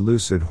very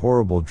lucid,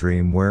 horrible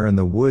dream where in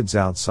the woods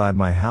outside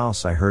my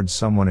house I heard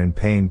someone in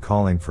pain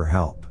calling for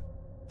help.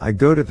 I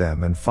go to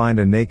them and find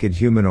a naked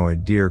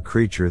humanoid deer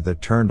creature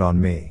that turned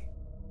on me.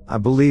 I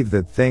believe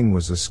that thing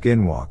was a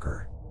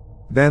skinwalker.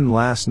 Then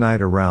last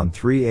night around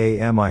 3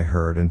 a.m. I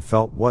heard and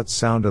felt what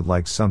sounded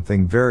like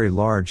something very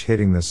large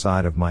hitting the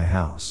side of my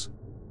house.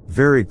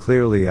 Very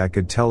clearly I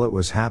could tell it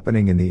was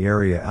happening in the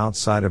area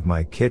outside of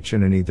my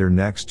kitchen and either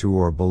next to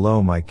or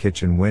below my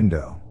kitchen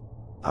window.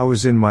 I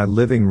was in my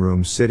living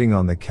room sitting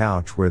on the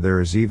couch where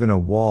there is even a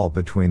wall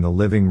between the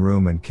living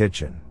room and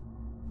kitchen.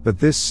 But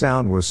this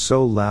sound was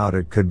so loud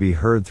it could be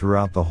heard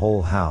throughout the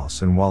whole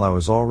house, and while I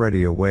was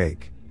already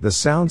awake, the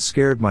sound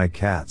scared my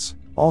cats,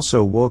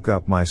 also woke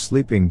up my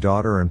sleeping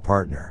daughter and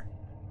partner.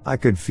 I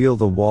could feel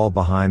the wall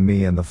behind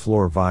me and the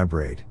floor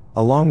vibrate,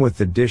 along with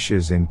the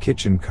dishes in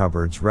kitchen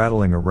cupboards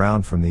rattling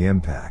around from the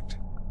impact.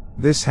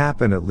 This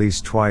happened at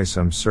least twice,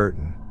 I'm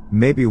certain,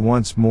 maybe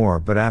once more,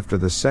 but after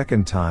the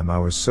second time I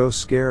was so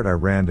scared I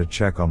ran to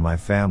check on my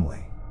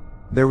family.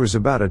 There was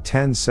about a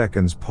 10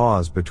 seconds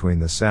pause between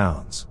the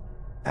sounds.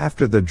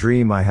 After the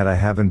dream I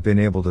haven't been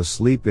able to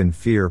sleep in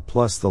fear,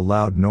 plus the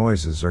loud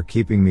noises are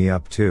keeping me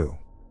up too.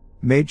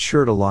 Made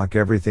sure to lock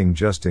everything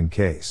just in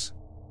case.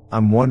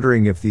 I'm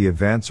wondering if the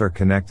events are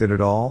connected at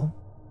all?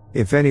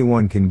 If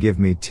anyone can give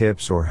me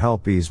tips or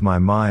help ease my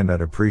mind,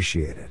 I'd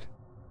appreciate it.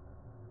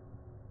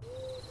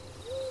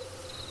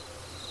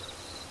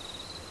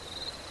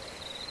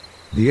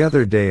 The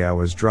other day I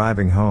was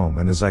driving home,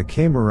 and as I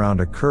came around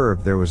a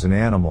curve there was an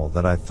animal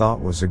that I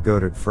thought was a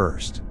goat at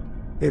first.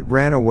 It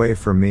ran away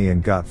from me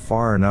and got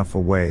far enough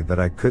away that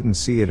I couldn't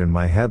see it in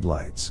my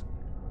headlights.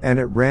 And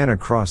it ran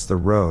across the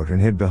road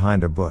and hid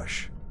behind a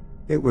bush.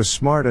 It was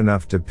smart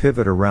enough to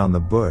pivot around the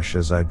bush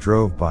as I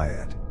drove by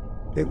it.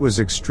 It was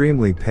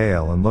extremely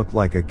pale and looked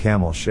like a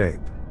camel shape.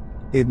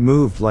 It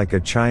moved like a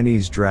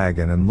Chinese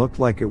dragon and looked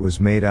like it was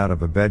made out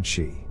of a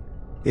bedsheet.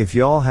 If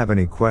y'all have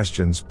any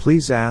questions,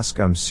 please ask.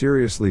 I'm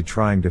seriously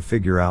trying to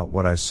figure out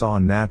what I saw,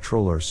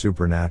 natural or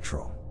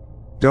supernatural.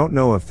 Don't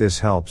know if this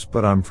helps,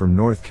 but I'm from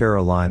North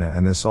Carolina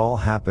and this all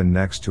happened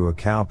next to a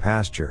cow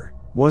pasture.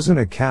 Wasn't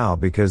a cow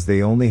because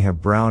they only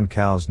have brown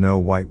cows, no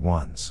white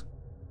ones.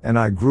 And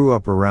I grew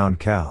up around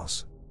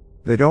cows.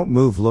 They don't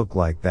move look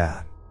like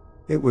that.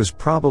 It was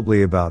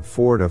probably about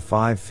 4 to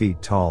 5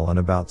 feet tall and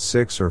about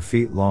 6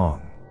 feet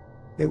long.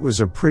 It was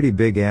a pretty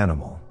big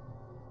animal.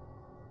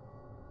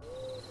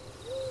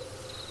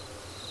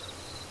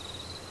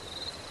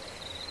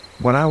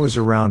 When I was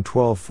around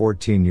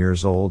 12-14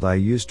 years old, I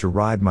used to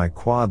ride my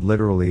quad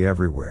literally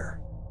everywhere.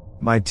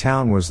 My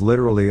town was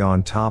literally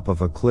on top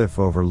of a cliff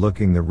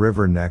overlooking the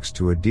river next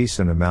to a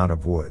decent amount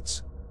of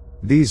woods.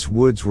 These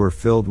woods were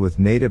filled with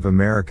Native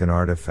American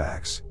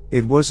artifacts.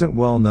 It wasn't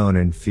well known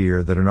in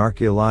fear that an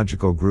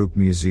archaeological group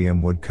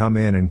museum would come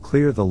in and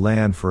clear the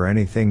land for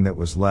anything that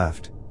was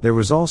left. There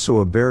was also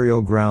a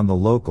burial ground the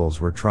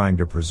locals were trying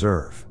to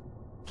preserve.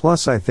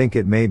 Plus I think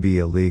it may be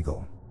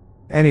illegal.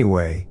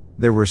 Anyway,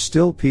 there were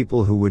still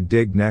people who would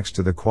dig next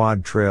to the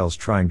quad trails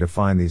trying to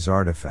find these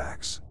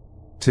artifacts.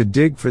 To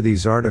dig for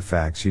these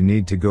artifacts you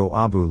need to go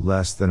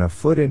less than a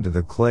foot into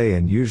the clay,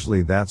 and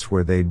usually that's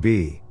where they'd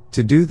be.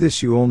 To do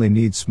this you only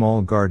need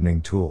small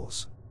gardening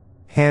tools.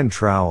 Hand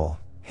trowel,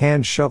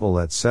 hand shovel,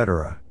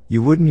 etc.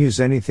 You wouldn't use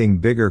anything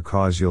bigger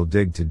cause you'll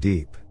dig too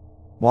deep.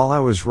 While I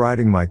was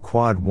riding my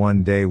quad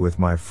one day with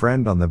my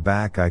friend on the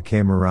back, I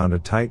came around a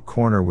tight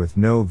corner with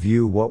no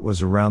view what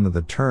was around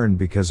the turn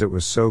because it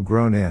was so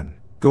grown in.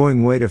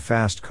 Going way too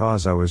fast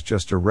cause I was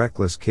just a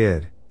reckless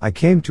kid. I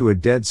came to a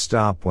dead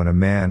stop when a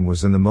man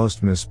was in the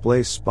most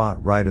misplaced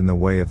spot right in the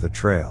way of the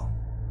trail.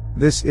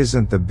 This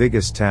isn't the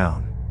biggest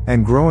town,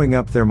 and growing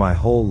up there my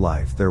whole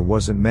life there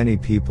wasn't many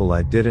people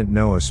I didn't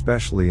know,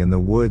 especially in the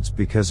woods,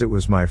 because it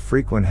was my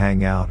frequent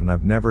hangout and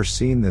I've never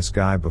seen this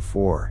guy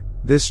before.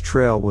 This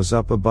trail was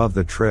up above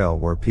the trail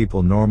where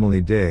people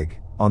normally dig,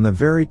 on the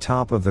very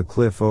top of the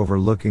cliff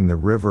overlooking the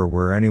river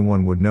where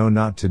anyone would know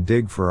not to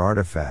dig for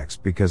artifacts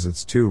because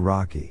it's too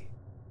rocky.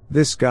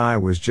 This guy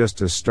was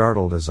just as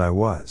startled as I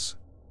was.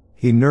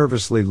 He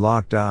nervously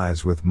locked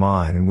eyes with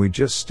mine and we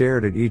just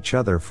stared at each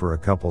other for a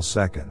couple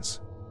seconds.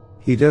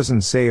 He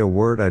doesn't say a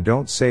word, I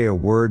don't say a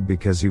word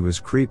because he was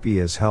creepy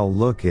as hell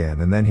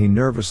looking, and then he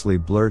nervously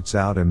blurts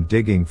out, "I'm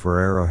digging for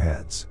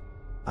arrowheads."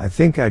 I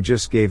think I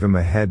just gave him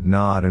a head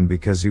nod, and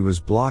because he was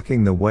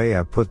blocking the way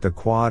I put the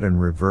quad in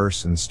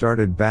reverse and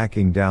started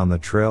backing down the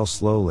trail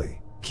slowly,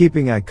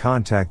 keeping eye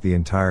contact the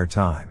entire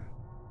time.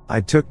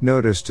 I took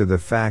notice to the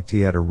fact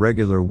he had a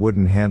regular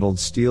wooden-handled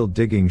steel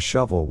digging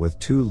shovel with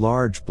 2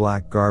 large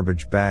black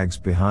garbage bags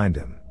behind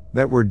him,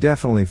 that were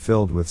definitely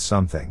filled with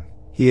something.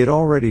 He had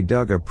already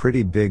dug a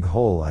pretty big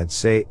hole, I'd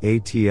say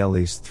at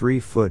least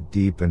 3 foot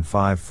deep and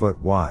 5 foot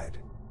wide.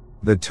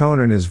 The tone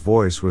in his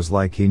voice was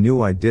like he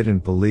knew I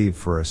didn't believe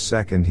for a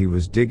second he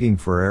was digging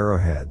for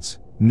arrowheads.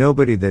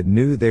 Nobody that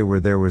knew they were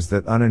there was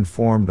that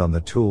uninformed on the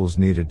tools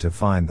needed to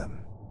find them.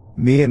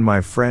 Me and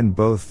my friend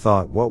both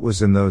thought what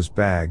was in those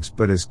bags,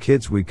 but as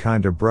kids we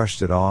kinda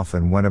brushed it off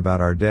and went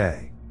about our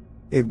day.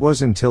 It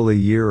wasn't until a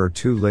year or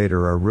two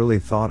later I really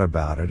thought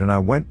about it, and I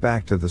went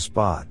back to the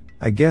spot,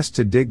 I guess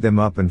to dig them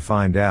up and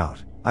find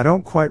out. I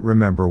don't quite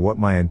remember what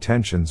my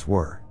intentions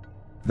were.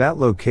 That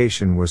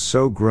location was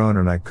so grown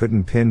and I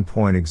couldn't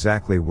pinpoint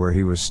exactly where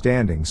he was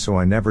standing, so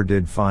I never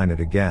did find it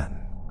again.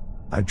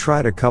 I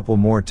tried a couple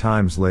more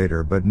times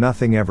later, but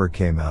nothing ever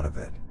came out of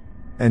it.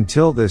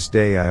 Until this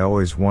day I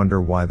always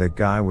wonder why that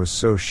guy was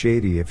so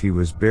shady, if he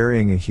was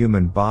burying a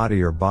human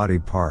body or body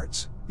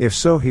parts. If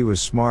so, he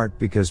was smart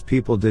because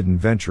people didn't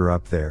venture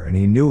up there and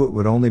he knew it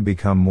would only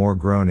become more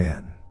grown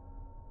in.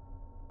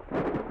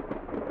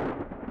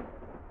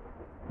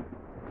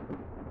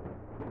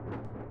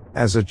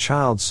 As a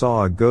child,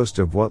 saw a ghost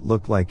of what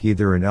looked like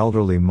either an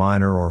elderly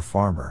miner or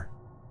farmer,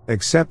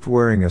 except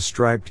wearing a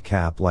striped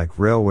cap like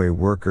railway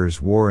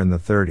workers wore in the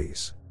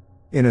 30s.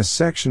 In a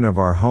section of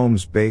our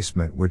home's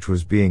basement which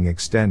was being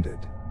extended.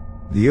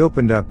 The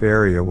opened up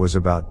area was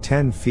about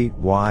 10 feet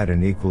wide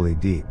and equally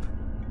deep.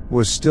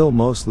 Was still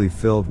mostly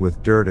filled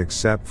with dirt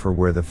except for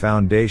where the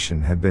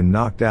foundation had been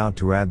knocked out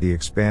to add the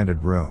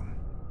expanded room.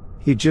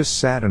 He just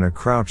sat in a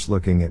crouch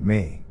looking at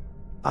me.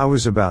 I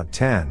was about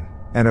 10,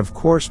 and of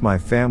course my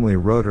family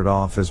wrote it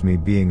off as me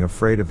being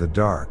afraid of the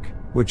dark,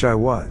 which I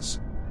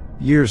was.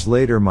 Years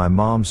later my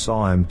mom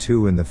saw him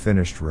too in the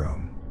finished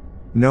room.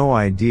 No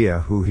idea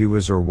who he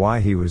was or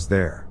why he was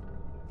there.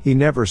 He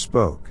never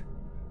spoke.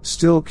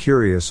 Still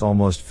curious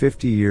almost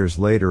 50 years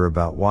later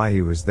about why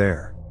he was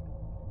there.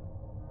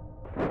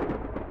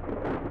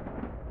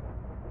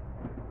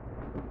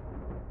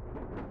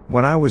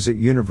 When I was at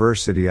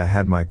university I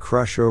had my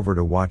crush over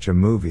to watch a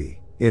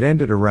movie. It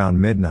ended around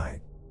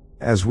midnight.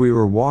 As we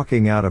were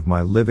walking out of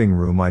my living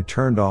room I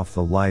turned off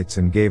the lights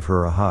and gave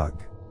her a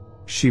hug.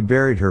 She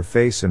buried her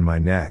face in my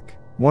neck,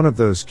 one of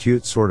those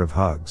cute sort of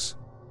hugs.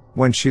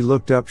 When she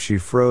looked up she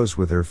froze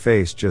with her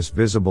face just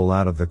visible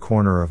out of the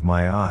corner of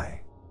my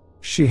eye.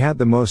 She had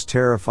the most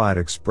terrified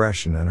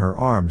expression and her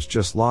arms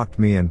just locked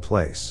me in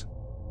place.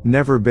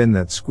 Never been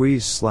that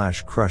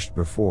squeezed/crushed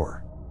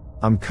before.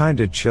 I'm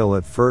kinda chill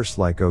at first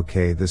like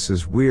okay this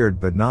is weird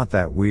but not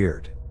that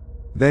weird.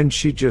 Then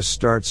she just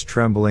starts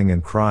trembling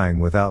and crying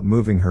without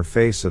moving her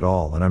face at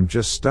all and I'm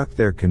just stuck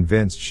there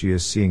convinced she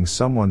is seeing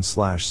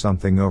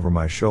someone/something over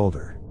my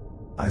shoulder.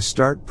 I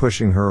start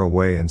pushing her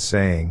away and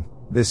saying,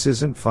 "This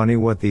isn't funny,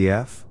 what the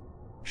F?"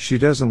 She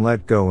doesn't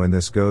let go and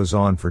this goes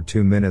on for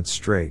 2 minutes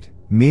straight.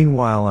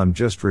 Meanwhile I'm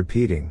just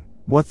repeating,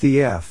 "What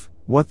the F?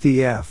 What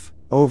the F?"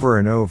 over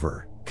and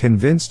over,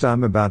 convinced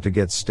I'm about to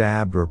get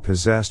stabbed or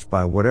possessed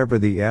by whatever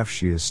the F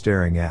she is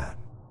staring at.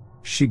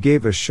 She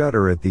gave a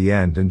shudder at the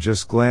end and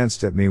just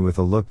glanced at me with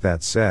a look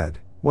that said,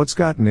 "What's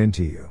gotten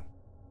into you?"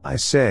 I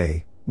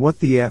say, "What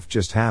the F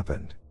just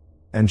happened?"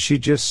 And she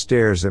just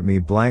stares at me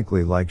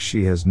blankly like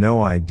she has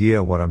no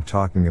idea what I'm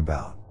talking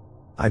about.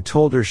 I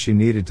told her she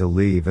needed to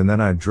leave and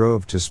then I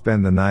drove to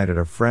spend the night at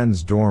a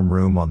friend's dorm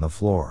room on the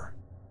floor.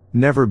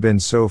 Never been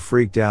so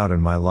freaked out in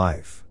my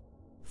life.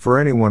 For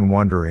anyone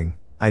wondering,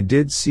 I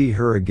did see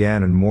her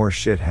again and more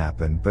shit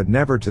happened but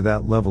never to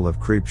that level of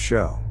creep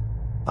show.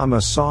 I'm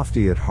a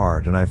softie at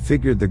heart and I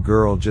figured the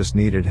girl just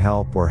needed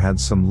help or had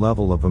some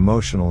level of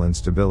emotional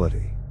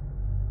instability.